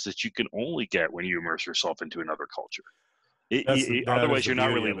experiences that you can only get when you immerse yourself into another culture. Otherwise, you're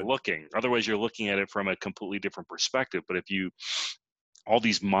not really looking. Otherwise, you're looking at it from a completely different perspective. But if all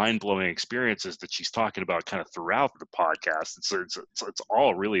these mind-blowing experiences that she's talking about kind of throughout the podcast, it's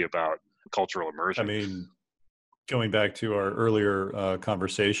all really about cultural immersion. I mean, going back to our earlier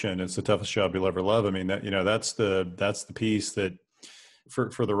conversation, it's the toughest job you'll ever love. I mean, that's the piece that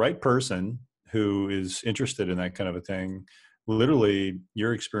for the right person who is interested in that kind of a thing, literally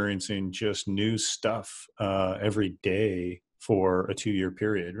you're experiencing just new stuff every day for a 2-year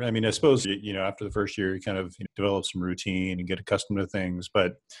period. I mean, I suppose, after the first year, you kind of develop some routine and get accustomed to things.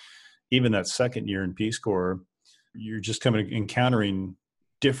 But even that second year in Peace Corps, you're just encountering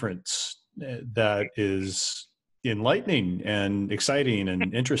difference that is enlightening and exciting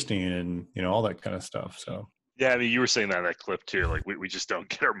and interesting and all that kind of stuff. So yeah, I mean, you were saying that in that clip too, like we just don't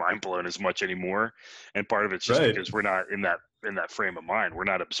get our mind blown as much anymore, and part of it's just because we're not in that frame of mind. We're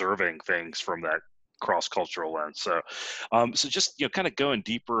not observing things from that cross-cultural lens. So so just kind of going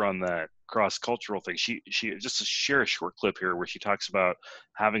deeper on that cross-cultural thing, she just to share a short clip here where she talks about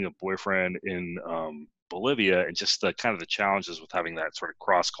having a boyfriend in Bolivia and just the kind of the challenges with having that sort of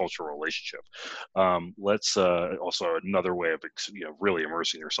cross-cultural relationship. Let's also another way of really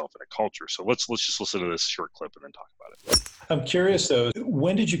immersing yourself in a culture. So let's just listen to this short clip and then talk about it. I'm curious though,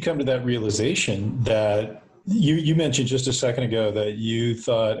 when did you come to that realization that you mentioned just a second ago that you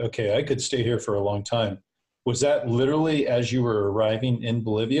thought, okay, I could stay here for a long time? Was that literally as you were arriving in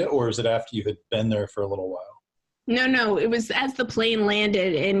Bolivia, or is it after you had been there for a little while? No, it was as the plane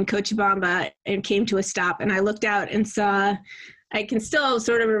landed in Cochabamba and came to a stop, and I looked out and saw, I can still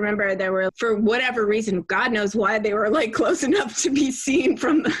sort of remember there were, for whatever reason, God knows why, they were like close enough to be seen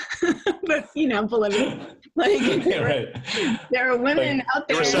from the Bolivia. Like there were women out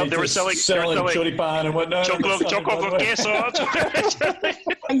there. They were selling choripan and whatnot. Choco con queso.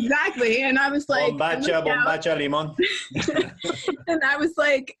 Exactly. And I was like, bombacha limon. and I was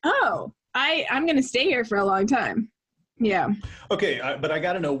like, oh, I'm going to stay here for a long time. Yeah. Okay, but I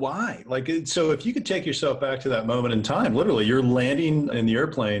got to know why. Like, so if you could take yourself back to that moment in time, literally, you're landing in the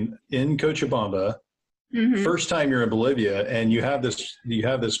airplane in Cochabamba, first time you're in Bolivia, and you have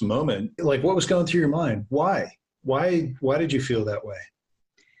this moment. Like, what was going through your mind? Why did you feel that way?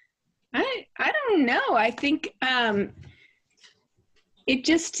 I don't know. I think it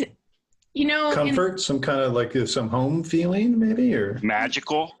just, comfort, some kind of like some home feeling, maybe, or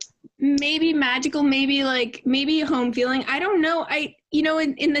magical. Maybe magical, maybe a home feeling. I don't know.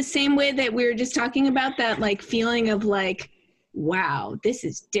 In the same way that we were just talking about that, like feeling of like, wow, this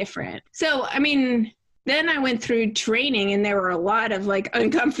is different. So, I mean, then I went through training, and there were a lot of like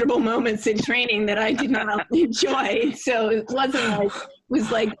uncomfortable moments in training that I did not enjoy. So it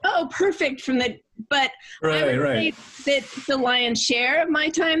was like, oh, perfect but I would say that the lion's share of my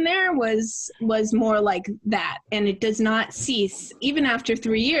time there was more like that. And it does not cease, even after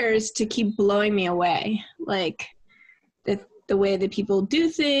 3 years, to keep blowing me away. Like the way that people do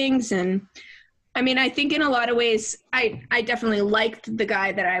things. And I mean, I think in a lot of ways, I definitely liked the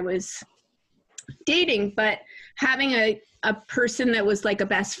guy that I was dating, but having a person that was like a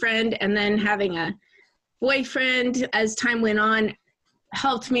best friend, and then having a boyfriend as time went on,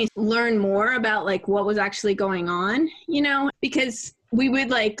 helped me learn more about like what was actually going on, because we would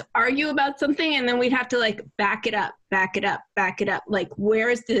like argue about something, and then we'd have to like back it up. Like, where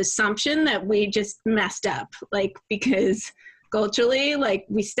is the assumption that we just messed up? Like, because culturally, like,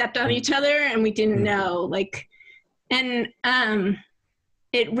 we stepped on each other and we didn't know, like, and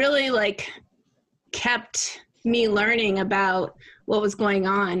it really like kept me learning about what was going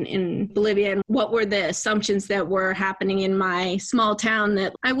on in Bolivia and what were the assumptions that were happening in my small town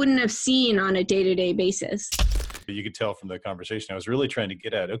that I wouldn't have seen on a day-to-day basis. You could tell from the conversation I was really trying to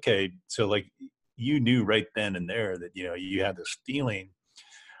get at, okay, so like you knew right then and there that, you had this feeling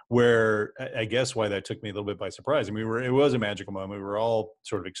where I guess why that took me a little bit by surprise. And it was a magical moment. We were all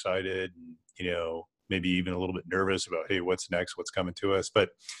sort of excited, and, maybe even a little bit nervous about, hey, what's next, what's coming to us. But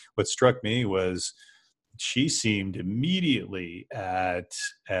what struck me was she seemed immediately at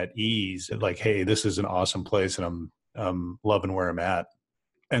ease, like, hey, this is an awesome place, and I'm loving where I'm at,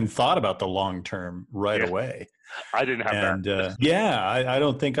 and thought about the long term right away. I didn't have that. I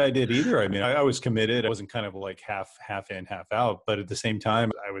don't think I did either. I mean, I was committed. I wasn't kind of like half in, half out, but at the same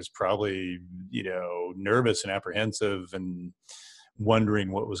time, I was probably, nervous and apprehensive and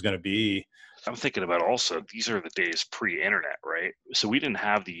wondering what was going to be. I'm thinking about also, these are the days pre-internet, right? So we didn't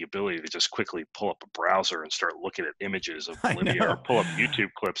have the ability to just quickly pull up a browser and start looking at images of Bolivia or pull up YouTube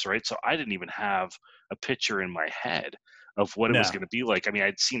clips, right? So I didn't even have a picture in my head of what it was going to be like. I mean,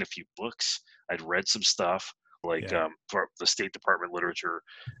 I'd seen a few books, I'd read some stuff, like for the State Department literature.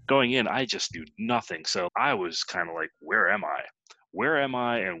 Going in, I just knew nothing. So I was kind of like, where am I?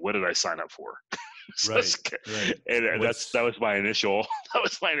 And what did I sign up for? Right. And that was my initial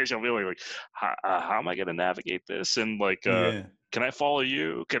feeling, like, how am I going to navigate this? And like, can I follow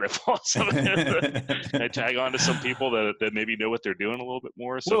you? Can I follow some of them? Can I tag on to some people that maybe know what they're doing a little bit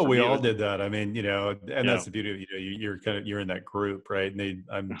more? So well, we all did that. I mean, and that's the beauty of, you're in that group, right? And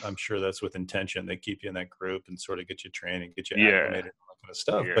I'm sure that's with intention. They keep you in that group and sort of get you trained and get you acclimated. Kind of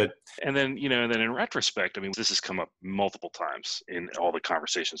stuff. But and then in retrospect, I mean, this has come up multiple times in all the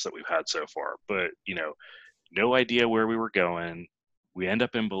conversations that we've had so far, but no idea where we were going. We end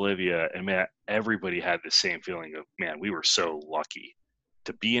up in Bolivia, and man, everybody had the same feeling of, man, we were so lucky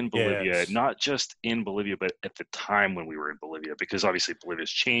to be in Bolivia, not just in Bolivia, but at the time when we were in Bolivia, because obviously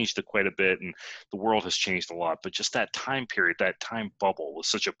Bolivia's changed quite a bit and the world has changed a lot, but just that time period, that time bubble was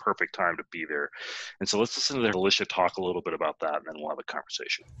such a perfect time to be there. And so let's listen to Alicia talk a little bit about that, and then we'll have a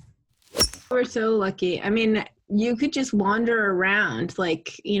conversation. We're so lucky. I mean, you could just wander around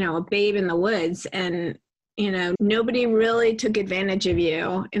like, a babe in the woods, and, nobody really took advantage of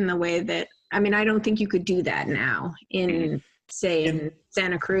you in the way that, I mean, I don't think you could do that now in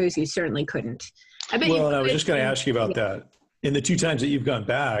Santa Cruz. You certainly couldn't. I was just going to ask you about that. In the 2 times that you've gone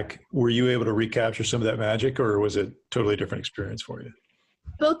back, were you able to recapture some of that magic, or was it a totally different experience for you?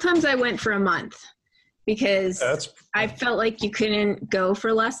 Both times I went for a month, because I felt like you couldn't go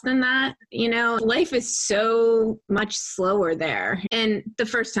for less than that. Life is so much slower there. And the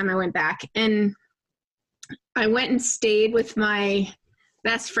first time I went back, and I went and stayed with my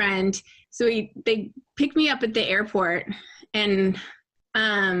best friend. So they picked me up at the airport, and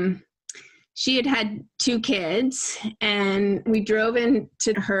she had 2 kids, and we drove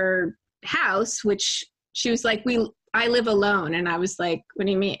into her house, which she was like, I live alone. And I was like, what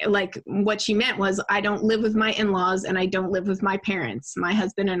do you mean? Like, what she meant was, I don't live with my in-laws and I don't live with my parents. My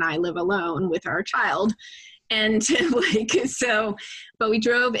husband and I live alone with our child. And but we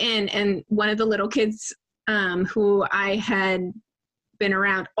drove in, and one of the little kids who I had been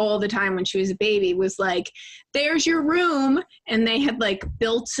around all the time when she was a baby was like, there's your room. And they had like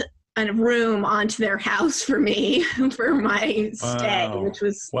built a room onto their house for me for my stay, which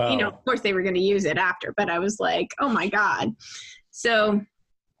was, of course they were going to use it after, but I was like, oh my God. So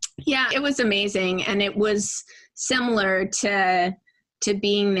yeah, it was amazing. And it was similar to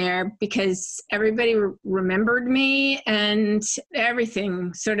being there because everybody remembered me, and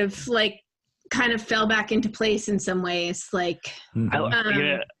everything sort of like kind of fell back into place in some ways. Like,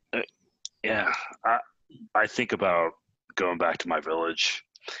 I think about going back to my village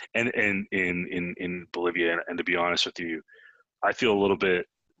and in Bolivia. And to be honest with you, I feel a little bit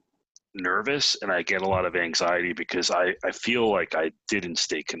nervous and I get a lot of anxiety because I feel like I didn't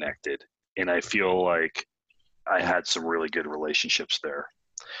stay connected, and I feel like I had some really good relationships there.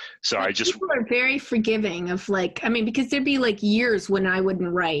 So people are very forgiving of like, I mean, because there'd be like years when I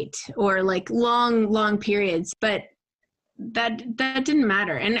wouldn't write, or like long periods, but that didn't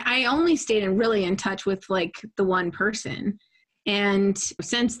matter. And I only stayed really in touch with like the one person. And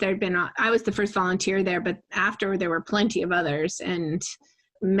since I was the first volunteer there, but after there were plenty of others, and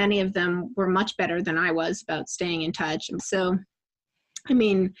many of them were much better than I was about staying in touch. And so, I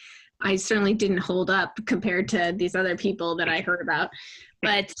mean, I certainly didn't hold up compared to these other people that I heard about,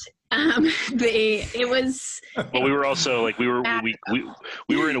 but it was. Well, we were also like we were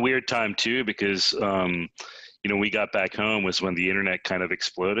in a weird time too, because we got back home was when the internet kind of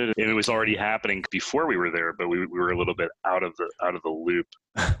exploded, and it was already happening before we were there, but we were a little bit out of the loop.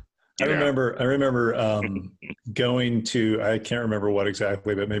 I remember going to, I can't remember what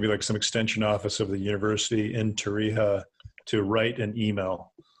exactly, but maybe like some extension office of the university in Tarija to write an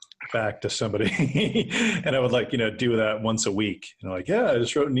email back to somebody. And I would do that once a week. I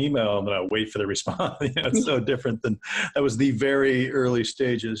just wrote an email, and then I wait for the response. It's so different than, that was the very early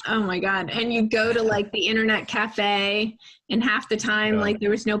stages. Oh my God. And you go to like the internet cafe, and half the time, like there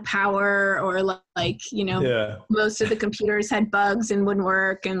was no power, or most of the computers had bugs and wouldn't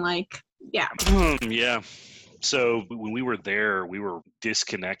work. And yeah. So when we were there, we were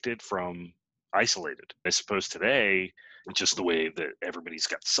disconnected from isolated. I suppose today, just the way that everybody's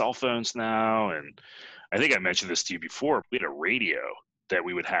got cell phones now. And I think I mentioned this to you before. We had a radio that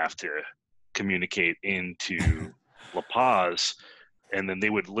we would have to communicate into La Paz, and then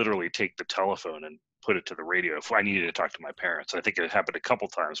they would literally take the telephone and put it to the radio if I needed to talk to my parents. I think it happened a couple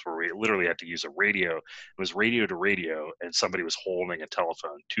times where we literally had to use a radio. It was radio to radio, and somebody was holding a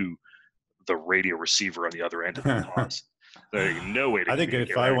telephone to the radio receiver on the other end of La Paz. No way to. I think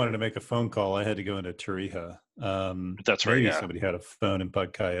if I wanted to make a phone call, I had to go into Tarija. That's right. Maybe somebody had a phone in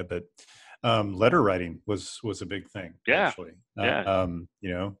Pucallpa, but letter writing was a big thing. Yeah. Actually.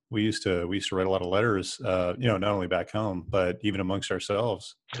 We used to write a lot of letters. Not only back home, but even amongst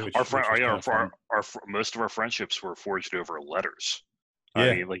ourselves. Most of our friendships were forged over letters. Yeah.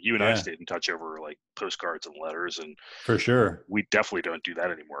 I mean, like you and I stayed in touch over like postcards and letters, and for sure, we definitely don't do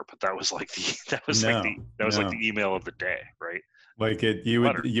that anymore. But that was like the email of the day, right? Like you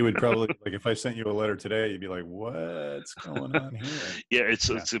would probably like if I sent you a letter today, you'd be like, "What's going on here?" Yeah, it's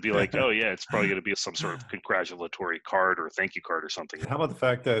to be like, oh yeah, it's probably going to be some sort of congratulatory card or thank you card or something. How about the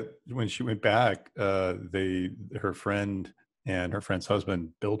fact that when she went back, her friend and her friend's husband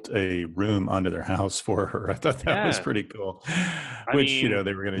built a room under their house for her. I thought that was pretty cool, which they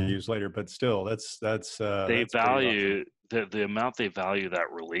were going to use later. But still, that's they value the amount they value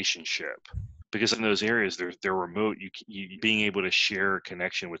that relationship, because in those areas they're remote. You being able to share a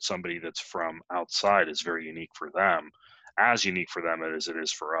connection with somebody that's from outside is very unique for them, as unique for them as it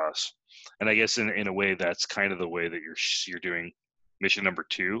is for us. And I guess in a way that's kind of the way that you're doing mission number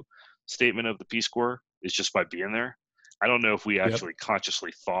 2 statement of the Peace Corps, is just by being there. I don't know if we actually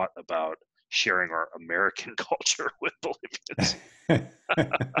consciously thought about sharing our American culture with Bolivians,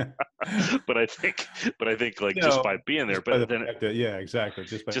 but I think just by being there, but then exactly,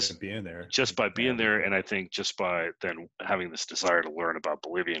 just by being there, and I think just by then having this desire to learn about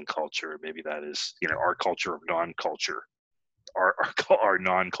Bolivian culture, maybe that is our culture of non-culture, our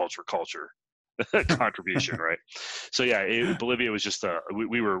non-culture culture. contribution, right? So yeah, Bolivia was just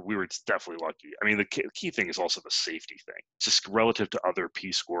we were definitely lucky. I mean, the key thing is also the safety thing, just relative to other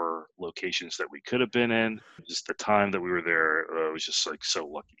Peace Corps locations that we could have been in. Just the time that we were there was just like so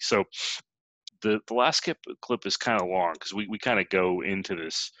lucky. So the last clip is kind of long because we kind of go into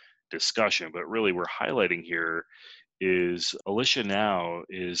this discussion, but really we're highlighting here is Alicia now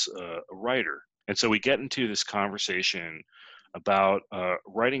is a writer. And so we get into this conversation about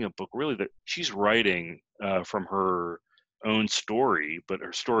writing a book really that she's writing from her own story, but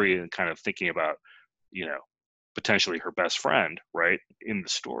her story and kind of thinking about, potentially her best friend, right, in the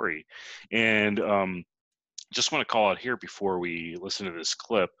story. And just want to call out here before we listen to this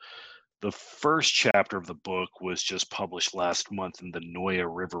clip, the first chapter of the book was just published last month in the Noya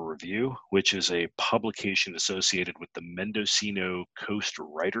River Review, which is a publication associated with the Mendocino Coast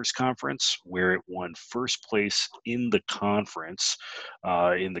Writers Conference, where it won first place in the conference's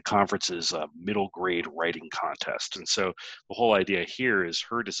middle grade writing contest. And so the whole idea here is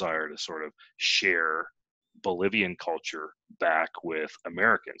her desire to sort of share Bolivian culture back with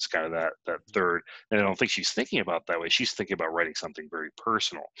Americans, kind of that third. And I don't think she's thinking about that way. She's thinking about writing something very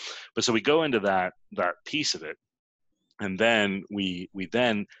personal. But so we go into that piece of it, and then we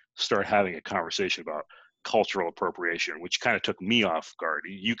then start having a conversation about cultural appropriation, which kind of took me off guard.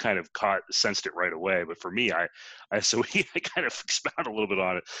 You kind of sensed it right away, but for me, I kind of expound a little bit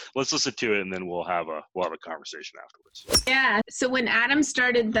on it. Let's listen to it, and then we'll have a conversation afterwards. Yeah. So when Adam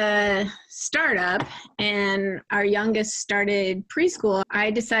started the startup and our youngest started preschool, I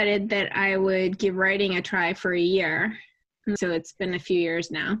decided that I would give writing a try for a year. So it's been a few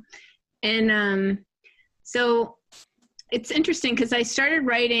years now, and so it's interesting because I started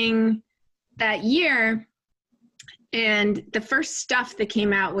writing that year. And the first stuff that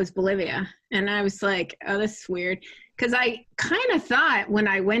came out was Bolivia. And I was like, oh, this is weird. Because I kind of thought when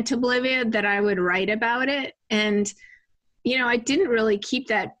I went to Bolivia that I would write about it. And, I didn't really keep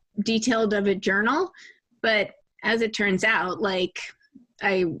that detailed of a journal. But as it turns out, like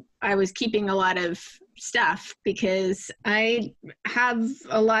I was keeping a lot of stuff because I have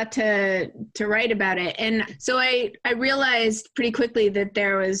a lot to write about it. And so I realized pretty quickly that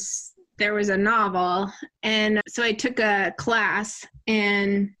there was a novel, and so I took a class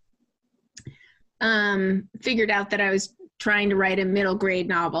and figured out that I was trying to write a middle grade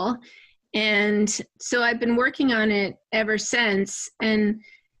novel, and so I've been working on it ever since, and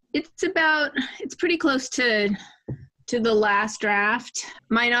it's pretty close to the last draft.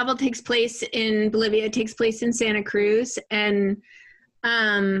 My novel takes place in Bolivia. It takes place in Santa Cruz, and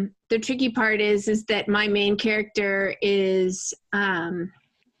the tricky part is that my main character is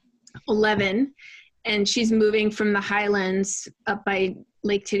 11, and she's moving from the highlands up by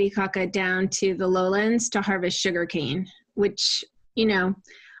Lake Titicaca down to the lowlands to harvest sugarcane, which,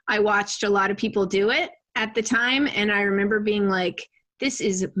 I watched a lot of people do it at the time. And I remember being like, this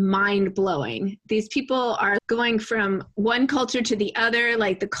is mind blowing. These people are going from one culture to the other,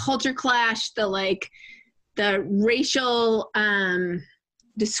 like the culture clash, the racial,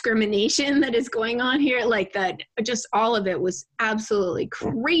 discrimination that is going on here, like that, just all of it was absolutely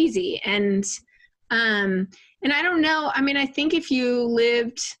crazy. And I don't know, I mean, I think if you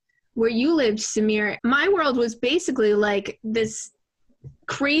lived where you lived, Samir, my world was basically like this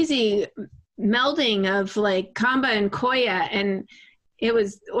crazy melding of like Kamba and Koya, and it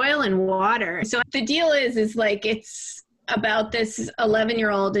was oil and water. So the deal is like, it's about this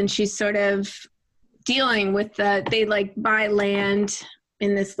 11-year-old, and she's sort of dealing with they like buy land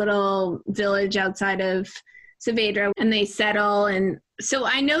in this little village outside of Saavedra, and they settle. And so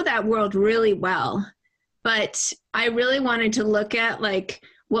I know that world really well, but I really wanted to look at like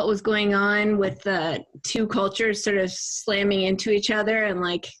what was going on with the two cultures sort of slamming into each other. And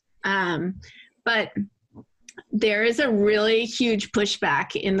like, but there is a really huge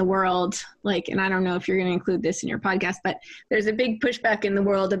pushback in the world, like, and I don't know if you're going to include this in your podcast, but there's a big pushback in the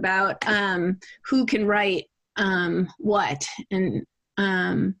world about who can write what. And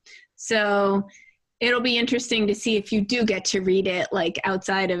so it'll be interesting to see if you do get to read it, like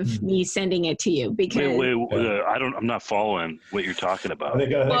outside of me sending it to you, because I'm not following what you're talking about. I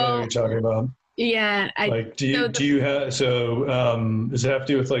think I know what you're talking about. Yeah. Do you have, does it have to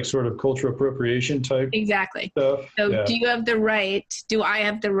do with like sort of cultural appropriation type? Exactly. Stuff? So Yeah. do I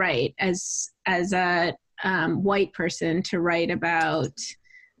have the right as a white person to write about,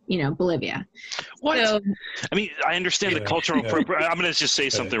 Bolivia? What? So, I mean, I understand the cultural appropriation. I'm going to just say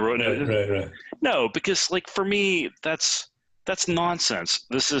something. Right. No, because like for me, that's nonsense.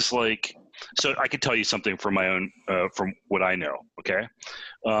 This is like, so I could tell you something from my own, from what I know. Okay.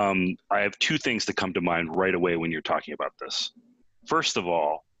 I have two things that come to mind right away when you're talking about this. First of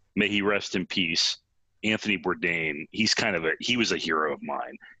all, may he rest in peace, Anthony Bourdain, he was a hero of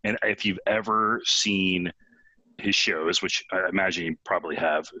mine. And if you've ever seen his shows, which I imagine you probably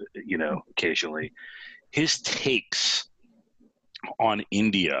have, occasionally, his takes on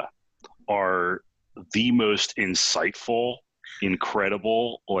India are the most insightful,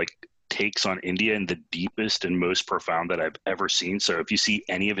 incredible, takes on India, and the deepest and most profound that I've ever seen. So if you see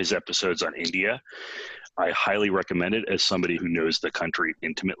any of his episodes on India, I highly recommend it as somebody who knows the country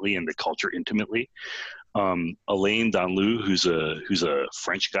intimately and the culture intimately. Alain Danlou, who's a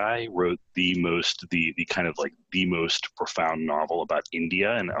French guy, wrote the most profound novel about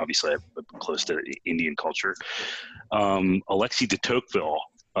India, and obviously I'm close to Indian culture. Alexis de Tocqueville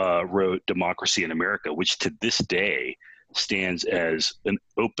wrote Democracy in America, which to this day stands as an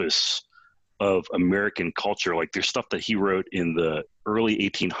opus of American culture. Like, there's stuff that he wrote in the early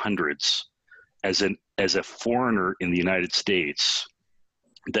 1800s as a foreigner in the United States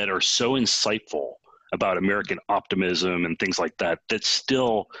that are so insightful about American optimism and things like that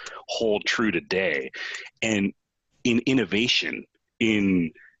still hold true today. And in innovation,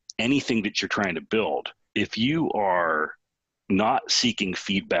 in anything that you're trying to build, if you are not seeking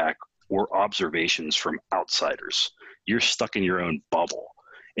feedback or observations from outsiders, you're stuck in your own bubble.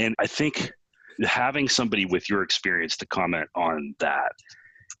 And I think having somebody with your experience to comment on that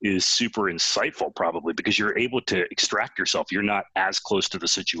is super insightful, probably because you're able to extract yourself. You're not as close to the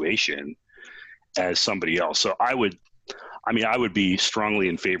situation as somebody else. So I would be strongly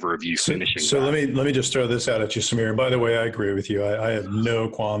in favor of you finishing. So let me just throw this out at you, Samir. And by the way, I agree with you. I have no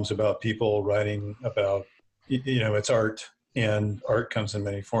qualms about people writing about, it's art, and art comes in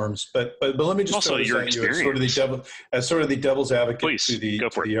many forms. But let me just also throw this your at you experience. as sort of the devil's advocate. Please, to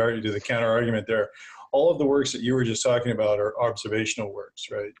the counter argument there. All of the works that you were just talking about are observational works,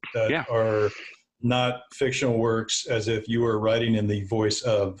 right? That are not fictional works, as if you were writing in the voice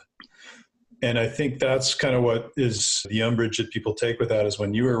of. And I think that's kind of what is the umbrage that people take with that, is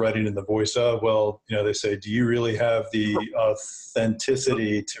when you were writing in the voice of, well, they say, do you really have the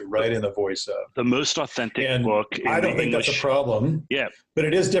authenticity to write in the voice of? The most authentic book in I don't think that's a problem. Yeah. But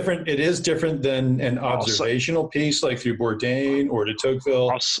it is different. It is different than an observational piece like through Bourdain or de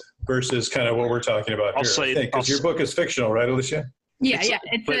Tocqueville versus kind of what we're talking about here. Because your book is fictional, right, Alicia? Yeah,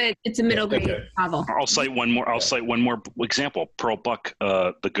 it's a middle grade novel. I'll cite one more example. Pearl Buck,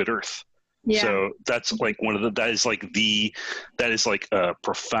 The Good Earth. Yeah. So that's like that is like a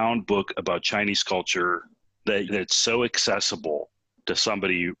profound book about Chinese culture that's so accessible to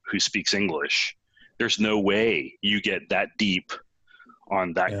somebody who speaks English. There's no way you get that deep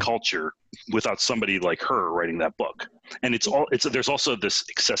on that culture without somebody like her writing that book. And there's also this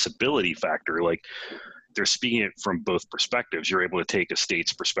accessibility factor. Like, they're speaking it from both perspectives. You're able to take a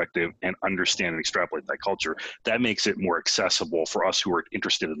state's perspective and understand and extrapolate that culture. That makes it more accessible for us who are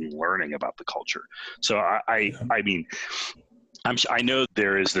interested in learning about the culture. So I know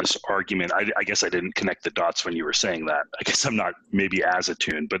there is this argument. I guess I didn't connect the dots when you were saying that. I guess I'm not maybe as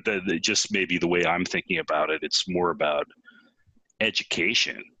attuned, but just maybe the way I'm thinking about it, it's more about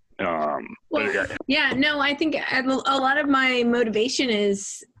education. I think a lot of my motivation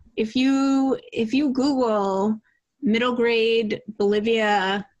is, if you Google middle grade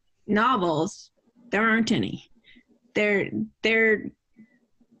Bolivia novels, there aren't any. They're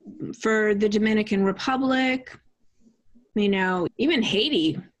for the Dominican Republic, even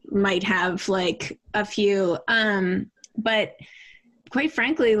Haiti might have like a few. But quite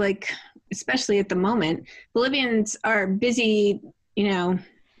frankly, especially at the moment, Bolivians are busy,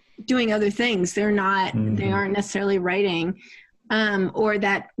 doing other things. They aren't necessarily writing. Or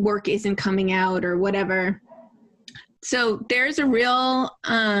that work isn't coming out or whatever. So there's a real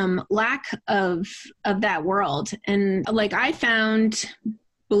lack of that world. And I found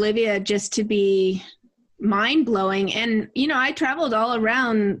Bolivia just to be mind-blowing. And, I traveled all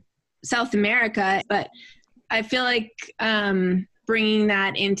around South America, but I feel like bringing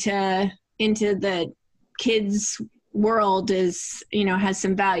that into the kids' world is, has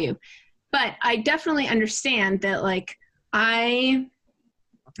some value. But I definitely understand that, I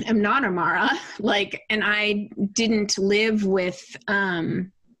am not Amara, and I didn't live with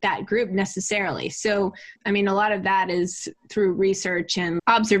that group necessarily. So, a lot of that is through research and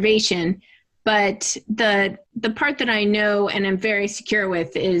observation. But the part that I know and I'm very secure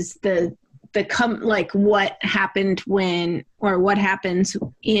with is what happened what happens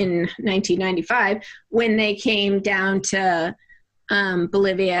in 1995 when they came down to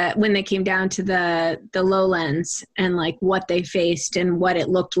Bolivia, when they came down to the lowlands, and what they faced and what it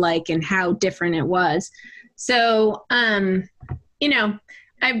looked like and how different it was. So, I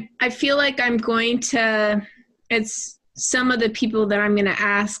feel like I'm going to, it's some of the people that I'm going to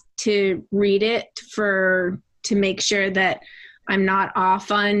ask to read it to make sure that I'm not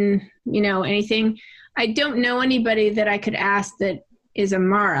off on, anything. I don't know anybody that I could ask that is a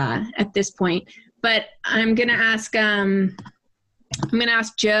Mara at this point, but I'm going to ask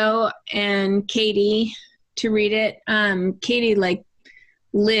Joe and Katie to read it. Katie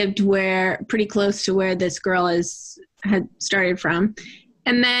lived pretty close to where this girl had started from.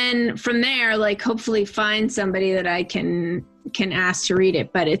 And then from there, hopefully find somebody that I can ask to read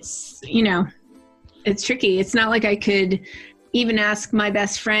it. But it's, it's tricky. It's not like I could even ask my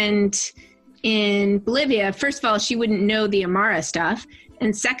best friend in Bolivia. First of all, she wouldn't know the Amara stuff.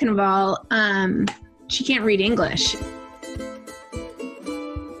 And second of all, she can't read English.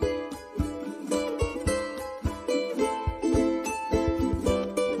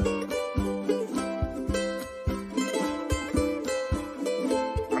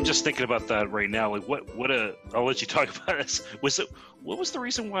 Just thinking about that right now. I'll let you talk about this. What was the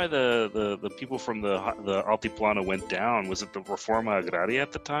reason why the people from the Altiplano went down? Was it the Reforma Agraria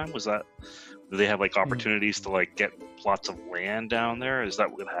at the time? Did they have opportunities to get plots of land down there? Is that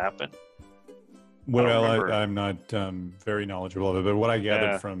what happened? Well, I'm not very knowledgeable of it, but what I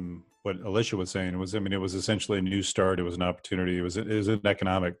gathered from what Alicia was saying was, it was essentially a new start. It was an opportunity. It was an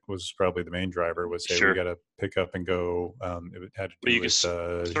economic was probably the main driver. Was hey, we got to pick up and go. It had to do with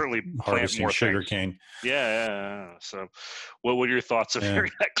certainly harvesting sugar cane. Yeah. So, what were your thoughts of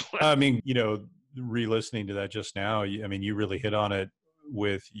hearing that clip? Re-listening to that just now, you really hit on it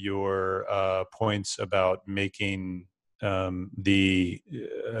with your points about making the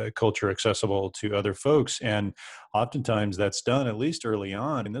culture accessible to other folks. And oftentimes that's done, at least early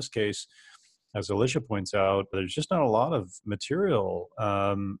on. In this case, as Alicia points out, there's just not a lot of material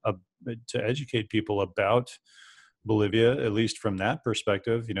to educate people about Bolivia, at least from that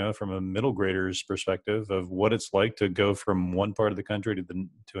perspective, from a middle grader's perspective of what it's like to go from one part of the country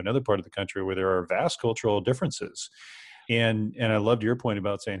to another part of the country where there are vast cultural differences. And I loved your point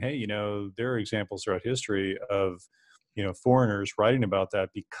about saying, hey, there are examples throughout history of foreigners writing about that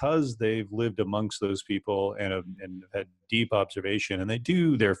because they've lived amongst those people and have had deep observation, and they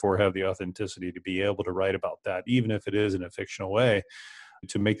do therefore have the authenticity to be able to write about that, even if it is in a fictional way,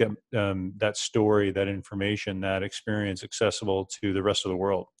 to make that story, that information, that experience accessible to the rest of the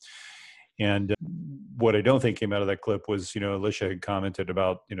world. And what I don't think came out of that clip was, Alicia had commented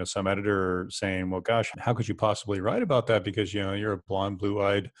about, some editor saying, well, gosh, how could you possibly write about that? Because, you're a blonde,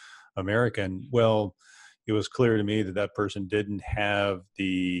 blue-eyed American. Well, it was clear to me that person didn't have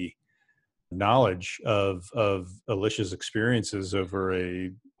the knowledge of Alicia's experiences over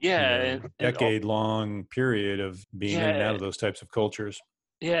a decade-long period of being in and out of those types of cultures.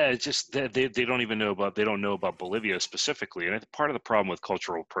 Yeah, it's just that they don't know about Bolivia specifically, and part of the problem with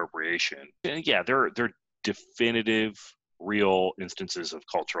cultural appropriation. Yeah, there are definitive, real instances of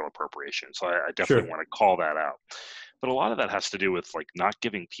cultural appropriation. So I definitely want to call that out. But a lot of that has to do with not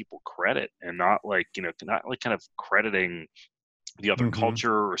giving people credit and not kind of crediting the other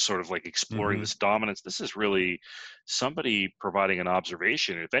culture or sort of exploring this dominance. This is really somebody providing an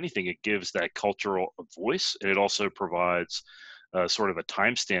observation. If anything, it gives that cultural a voice, and it also provides sort of a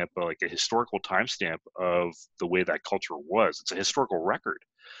timestamp, a historical timestamp of the way that culture was. It's a historical record.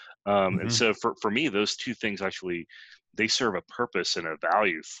 And so for me, those two things actually, they serve a purpose and a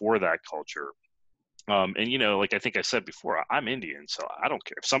value for that culture. And I think I said before, I'm Indian, so I don't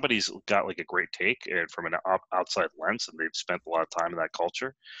care if somebody's got a great take and from an outside lens, and they've spent a lot of time in that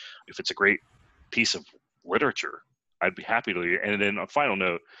culture. If it's a great piece of literature, I'd be happy to. And then a final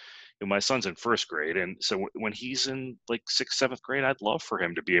note, my son's in first grade, and so when he's in 6th, 7th grade, I'd love for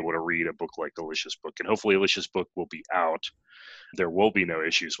him to be able to read a book like Alicia's book, and hopefully Alicia's book will be out. There will be no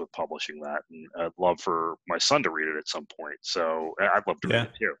issues with publishing that, and I'd love for my son to read it at some point. So I'd love to read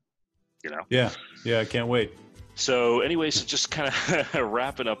it too. Yeah, I can't wait. So anyways, just kind of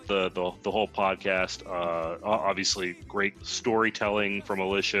wrapping up the whole podcast, obviously great storytelling from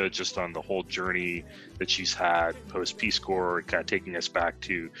Alicia just on the whole journey that she's had post Peace Corps, kind of taking us back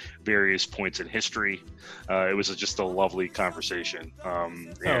to various points in history. It was just a lovely conversation.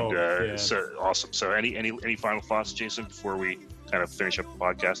 So awesome. So any final thoughts, Jason, before we kind of finish up the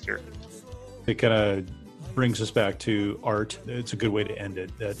podcast here? It kind of brings us back to art. It's a good way to end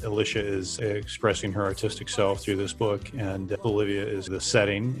it, that Alicia is expressing her artistic self through this book, and Bolivia is the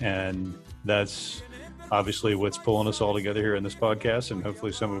setting, and that's obviously what's pulling us all together here in this podcast, and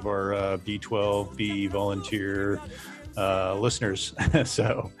hopefully some of our B12B volunteer listeners.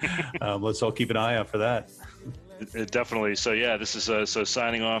 So let's all keep an eye out for that. Definitely. So yeah, this is so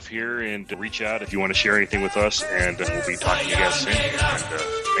signing off here, and reach out if you want to share anything with us, and we'll be talking to you guys soon. And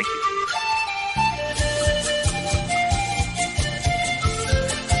thank you.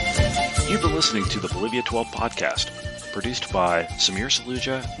 You've been listening to the Bolivia 12 podcast, produced by Samir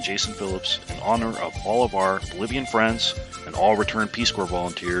Saluja and Jason Phillips in honor of all of our Bolivian friends and all returned Peace Corps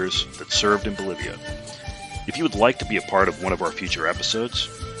volunteers that served in Bolivia. If you would like to be a part of one of our future episodes,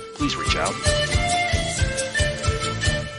 please reach out.